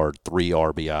of the yard, 3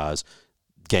 RBIs.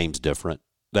 Game's different.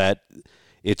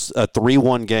 It's a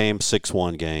 3-1 game,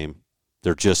 6-1 game.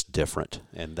 They're just different,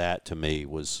 and that, to me,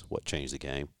 was what changed the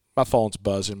game. My phone's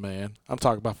buzzing, man. I'm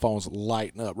talking about phones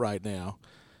lighting up right now.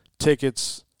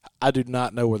 Tickets, I do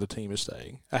not know where the team is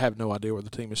staying. I have no idea where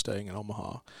the team is staying in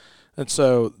Omaha. And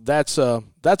so that's a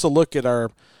look at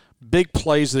our Big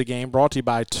plays of the game brought to you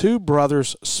by Two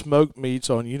Brothers Smoked Meats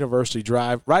on University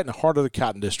Drive, right in the heart of the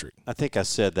Cotton District. I think I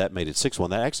said that made it 6-1.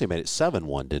 That actually made it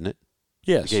 7-1, didn't it?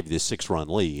 Yes. It gave you the 6-run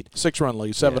lead. 6-run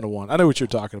lead, 7-1. I know what you're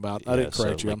talking about. I didn't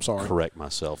correct you. I'm sorry. Correct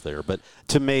myself there. But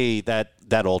to me, that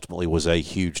ultimately was a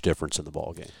huge difference in the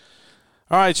ball game.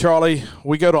 All right, Charlie,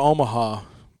 we go to Omaha.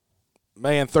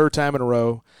 Man, third time in a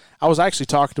row. I was actually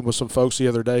talking with some folks the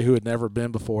other day who had never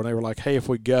been before, and they were like, hey, if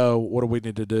we go, what do we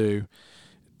need to do?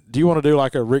 Do you want to do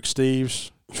like a Rick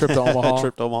Steves trip to Omaha?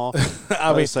 Trip to Omaha?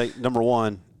 I mean, say, number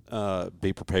one,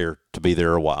 be prepared to be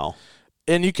there a while.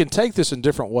 And you can take this in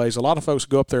different ways. A lot of folks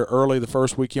go up there early the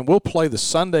first weekend. We'll play the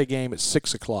Sunday game at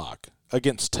 6 o'clock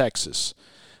against Texas.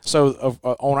 So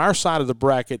on our side of the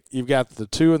bracket, you've got the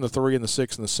 2 and the 3 and the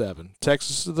 6 and the 7.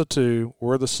 Texas is the 2.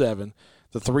 We're the 7.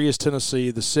 The 3 is Tennessee.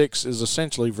 The 6 is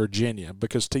essentially Virginia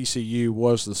because TCU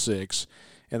was the 6,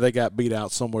 and they got beat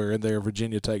out somewhere in there.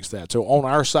 Virginia takes that. So on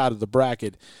our side of the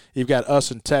bracket, you've got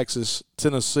us in Texas,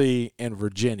 Tennessee, and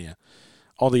Virginia.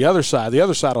 On the other side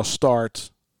will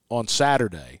start on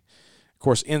Saturday. Of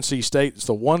course, NC State is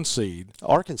the 1 seed.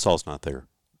 Arkansas's not there.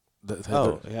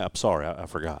 Yeah, I'm sorry. I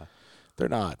forgot. They're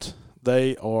not.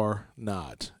 They are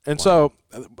not. And so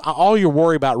all you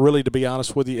worry about, really, to be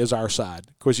honest with you, is our side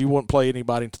because you wouldn't play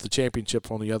anybody into the championship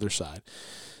on the other side.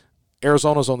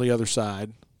 Arizona's on the other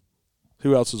side.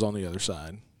 Who else is on the other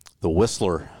side? The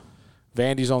Whistler.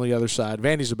 Vandy's on the other side.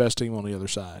 Vandy's the best team on the other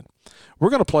side. We're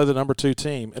going to play the number 2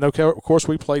 team. And, okay, of course,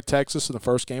 we played Texas in the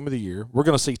first game of the year. We're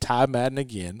going to see Ty Madden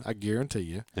again, I guarantee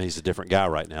you. And he's a different guy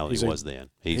right now than he was then.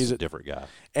 He's a different guy.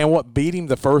 And what beat him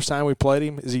the first time we played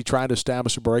him is he tried to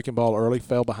establish a breaking ball early,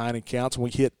 fell behind in counts, and we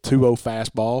hit 2-0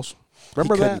 fastballs.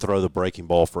 Remember that? He couldn't throw the breaking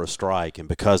ball for a strike, and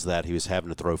because of that, he was having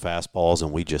to throw fastballs,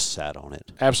 and we just sat on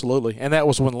it. Absolutely. And that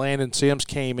was when Landon Sims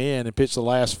came in and pitched the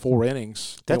last 4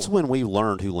 innings. That's when we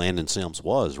learned who Landon Sims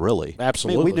was, really.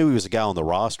 Absolutely. I mean, we knew he was a guy on the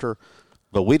roster,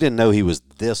 but we didn't know he was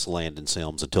this Landon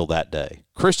Sims until that day.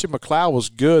 Christian McLeod was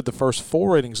good the first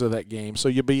 4 innings of that game, so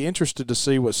you'll be interested to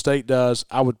see what State does.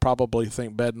 I would probably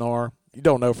think Bednar. You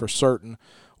don't know for certain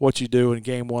what you do in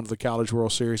Game 1 of the College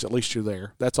World Series. At least you're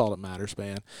there. That's all that matters,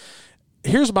 man.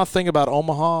 Here's my thing about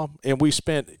Omaha, and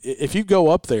if you go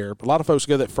up there, a lot of folks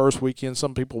go that first weekend.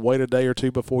 Some people wait a day or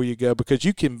two before you go because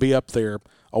you can be up there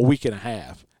a week and a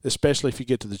half, especially if you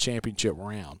get to the championship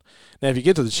round. Now, if you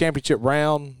get to the championship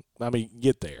round,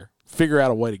 get there. Figure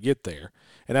out a way to get there,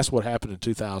 and that's what happened in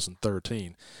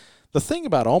 2013. The thing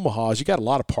about Omaha is you got a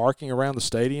lot of parking around the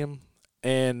stadium,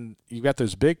 and you've got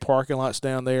those big parking lots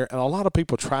down there, and a lot of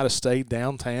people try to stay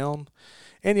downtown.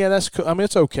 And, yeah, that's cool.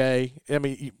 It's okay.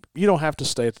 You don't have to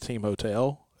stay at the team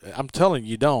hotel. I'm telling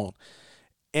you don't.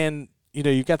 And,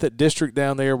 you've got that district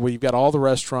down there where you've got all the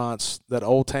restaurants, that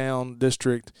Old Town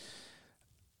district.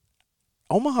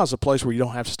 Omaha's a place where you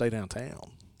don't have to stay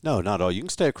downtown. No, not at all. You can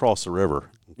stay across the river,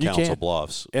 Council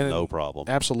Bluffs, no problem.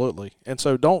 Absolutely. And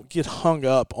so don't get hung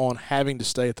up on having to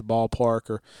stay at the ballpark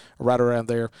or right around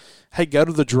there. Hey, go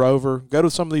to the Drover. Go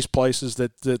to some of these places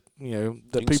that people talk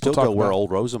about. You can still go where old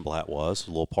Rosenblatt was,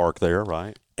 a little park there,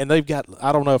 right? And they've got,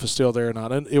 I don't know if it's still there or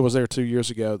not. It was there 2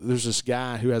 years ago. There's this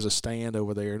guy who has a stand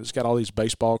over there, and it's got all these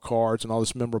baseball cards and all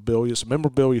this memorabilia. It's a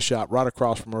memorabilia shop right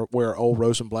across from where old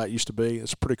Rosenblatt used to be.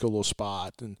 It's a pretty cool little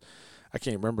spot, and I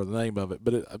can't remember the name of it,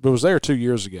 but it was there 2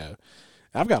 years ago.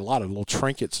 I've got a lot of little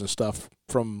trinkets and stuff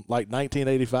from like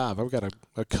 1985. I've got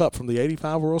a cup from the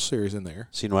 85 World Series in there.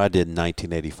 See, what I did in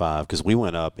 1985, because we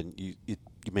went up, and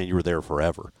you were there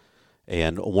forever.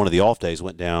 And one of the off days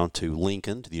went down to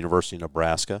Lincoln, to the University of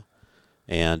Nebraska,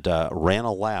 and ran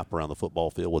a lap around the football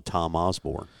field with Tom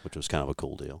Osborne, which was kind of a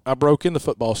cool deal. I broke in the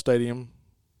football stadium.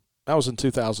 That was in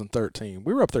 2013.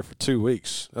 We were up there for 2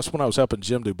 weeks. That's when I was helping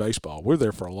Jim do baseball. We were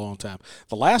there for a long time.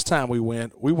 The last time we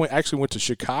went to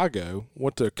Chicago,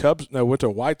 went to a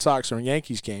White Sox or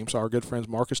Yankees game, so our good friends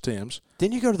Marcus Timms.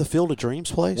 Didn't you go to the Field of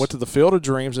Dreams place? Went to the Field of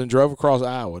Dreams and drove across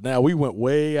Iowa. Now, we went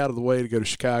way out of the way to go to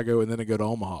Chicago and then to go to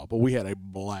Omaha, but we had a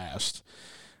blast.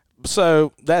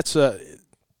 So that's the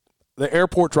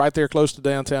airport's right there close to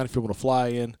downtown if you want to fly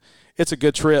in. It's a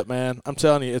good trip, man. I'm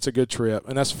telling you, it's a good trip.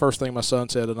 And that's the first thing my son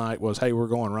said tonight was, hey, we're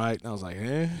going right. And I was like,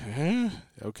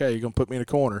 okay, you're going to put me in a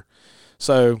corner.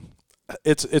 So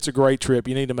it's a great trip.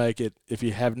 You need to make it if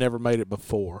you have never made it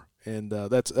before. And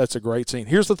that's a great scene.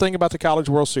 Here's the thing about the College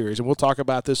World Series, and we'll talk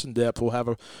about this in depth. We'll have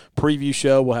a preview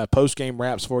show. We'll have post-game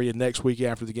wraps for you next week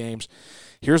after the games.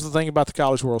 Here's the thing about the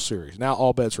College World Series. Now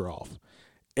all bets are off.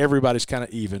 Everybody's kind of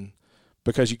even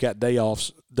because you got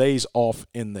days off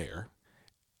in there.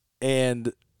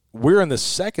 And we're in the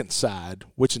second side,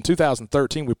 which in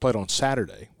 2013 we played on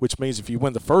Saturday, which means if you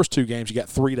win the first 2 games, you got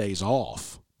 3 days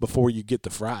off before you get to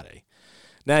Friday.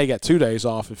 Now you got 2 days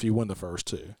off if you win the first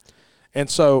 2. And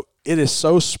so it is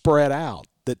so spread out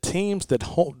that teams that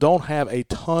don't have a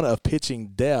ton of pitching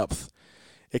depth,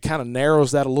 it kind of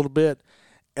narrows that a little bit.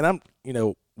 And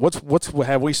what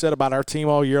have we said about our team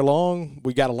all year long?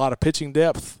 We got a lot of pitching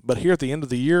depth, but here at the end of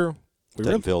the year, it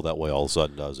doesn't feel that way all of a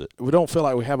sudden, does it? We don't feel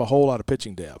like we have a whole lot of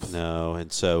pitching depth. No,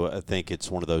 and so I think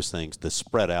it's one of those things. The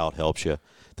spread out helps you.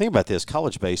 Think about this.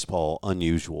 College baseball,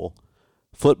 unusual.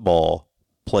 Football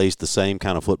plays the same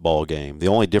kind of football game. The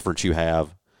only difference you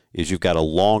have is you've got a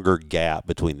longer gap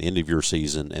between the end of your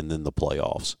season and then the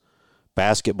playoffs.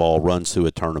 Basketball runs through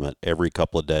a tournament every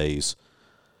couple of days.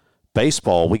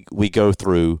 Baseball, we go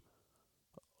through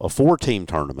a 4-team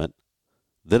tournament,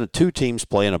 then 2 teams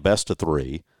play in a best of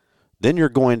 3. Then you're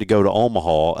going to go to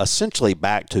Omaha, essentially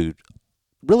back to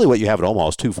really what you have at Omaha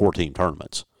is 2 4-team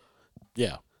tournaments.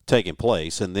 Yeah. Taking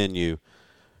place, and then you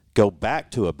go back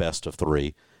to a best of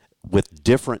 3 with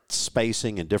different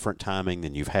spacing and different timing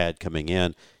than you've had coming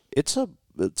in. It's a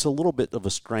little bit of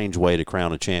a strange way to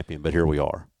crown a champion, but here we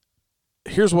are.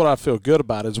 Here's what I feel good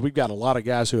about is we've got a lot of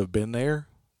guys who have been there,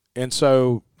 and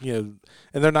so and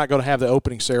they're not going to have the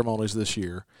opening ceremonies this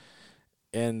year,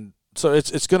 and so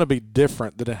it's going to be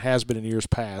different than it has been in years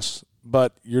past.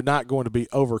 But you're not going to be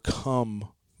overcome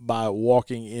by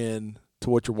walking in to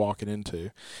what you're walking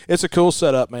into. It's a cool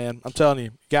setup, man. I'm telling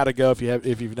you, got to go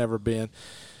if you've never been.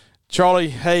 Charlie,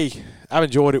 hey, I've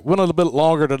enjoyed it. Went a little bit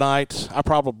longer tonight. I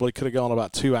probably could have gone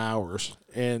about 2 hours.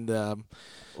 And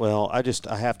well,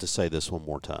 I have to say this one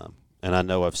more time. And I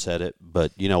know I've said it,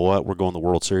 but you know what? We're going to the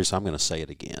World Series, so I'm going to say it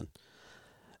again.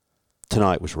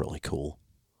 Tonight was really cool.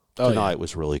 Tonight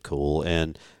was really cool.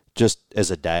 And just as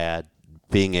a dad,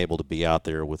 being able to be out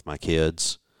there with my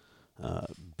kids,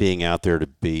 being out there to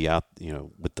be out,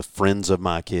 with the friends of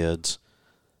my kids,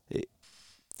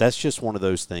 that's just one of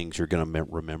those things you're going to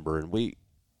remember. And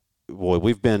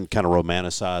we've been kind of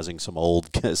romanticizing some old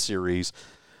series.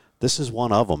 This is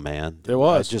one of them, man. It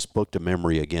was. I just booked a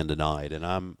memory again tonight, and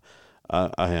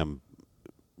I am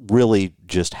really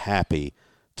just happy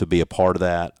to be a part of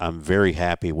that. I'm very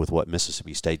happy with what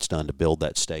Mississippi State's done to build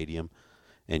that stadium.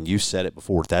 And you said it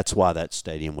before, that's why that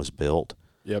stadium was built.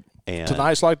 Yep. And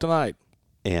tonight's like tonight.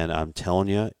 And I'm telling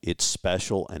you, it's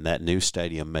special, and that new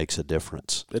stadium makes a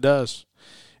difference. It does.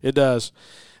 It does.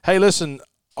 Hey, listen,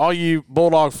 all you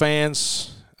Bulldog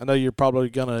fans, I know you're probably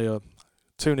going to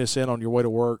tune this in on your way to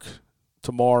work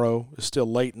tomorrow. It's still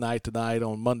late night tonight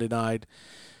on Monday night.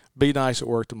 Be nice at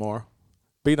work tomorrow.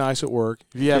 Be nice at work.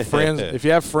 If you have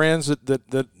friends,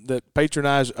 that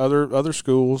patronize other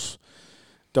schools,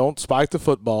 don't spike the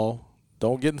football.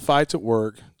 Don't get in fights at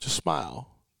work. Just smile.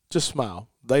 Just smile.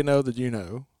 They know that you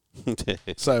know.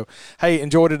 So, hey,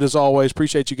 enjoyed it as always.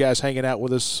 Appreciate you guys hanging out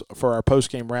with us for our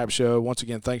post-game wrap show. Once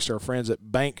again, thanks to our friends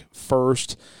at Bank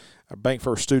First, our Bank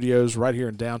First Studios right here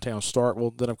in downtown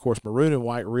Starkville. Then, of course, Maroon and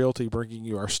White Realty bringing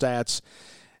you our stats.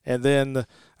 And then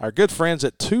our good friends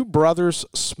at Two Brothers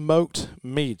Smoked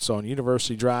Meats on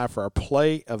University Drive for our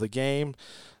play of the game.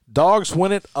 Dogs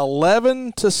win it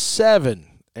 11-7.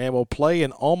 And we'll play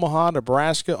in Omaha,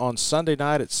 Nebraska on Sunday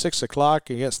night at 6 o'clock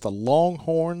against the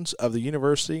Longhorns of the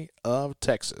University of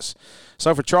Texas.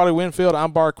 So for Charlie Winfield,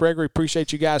 I'm Bart Gregory.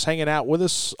 Appreciate you guys hanging out with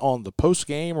us on the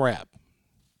post-game wrap.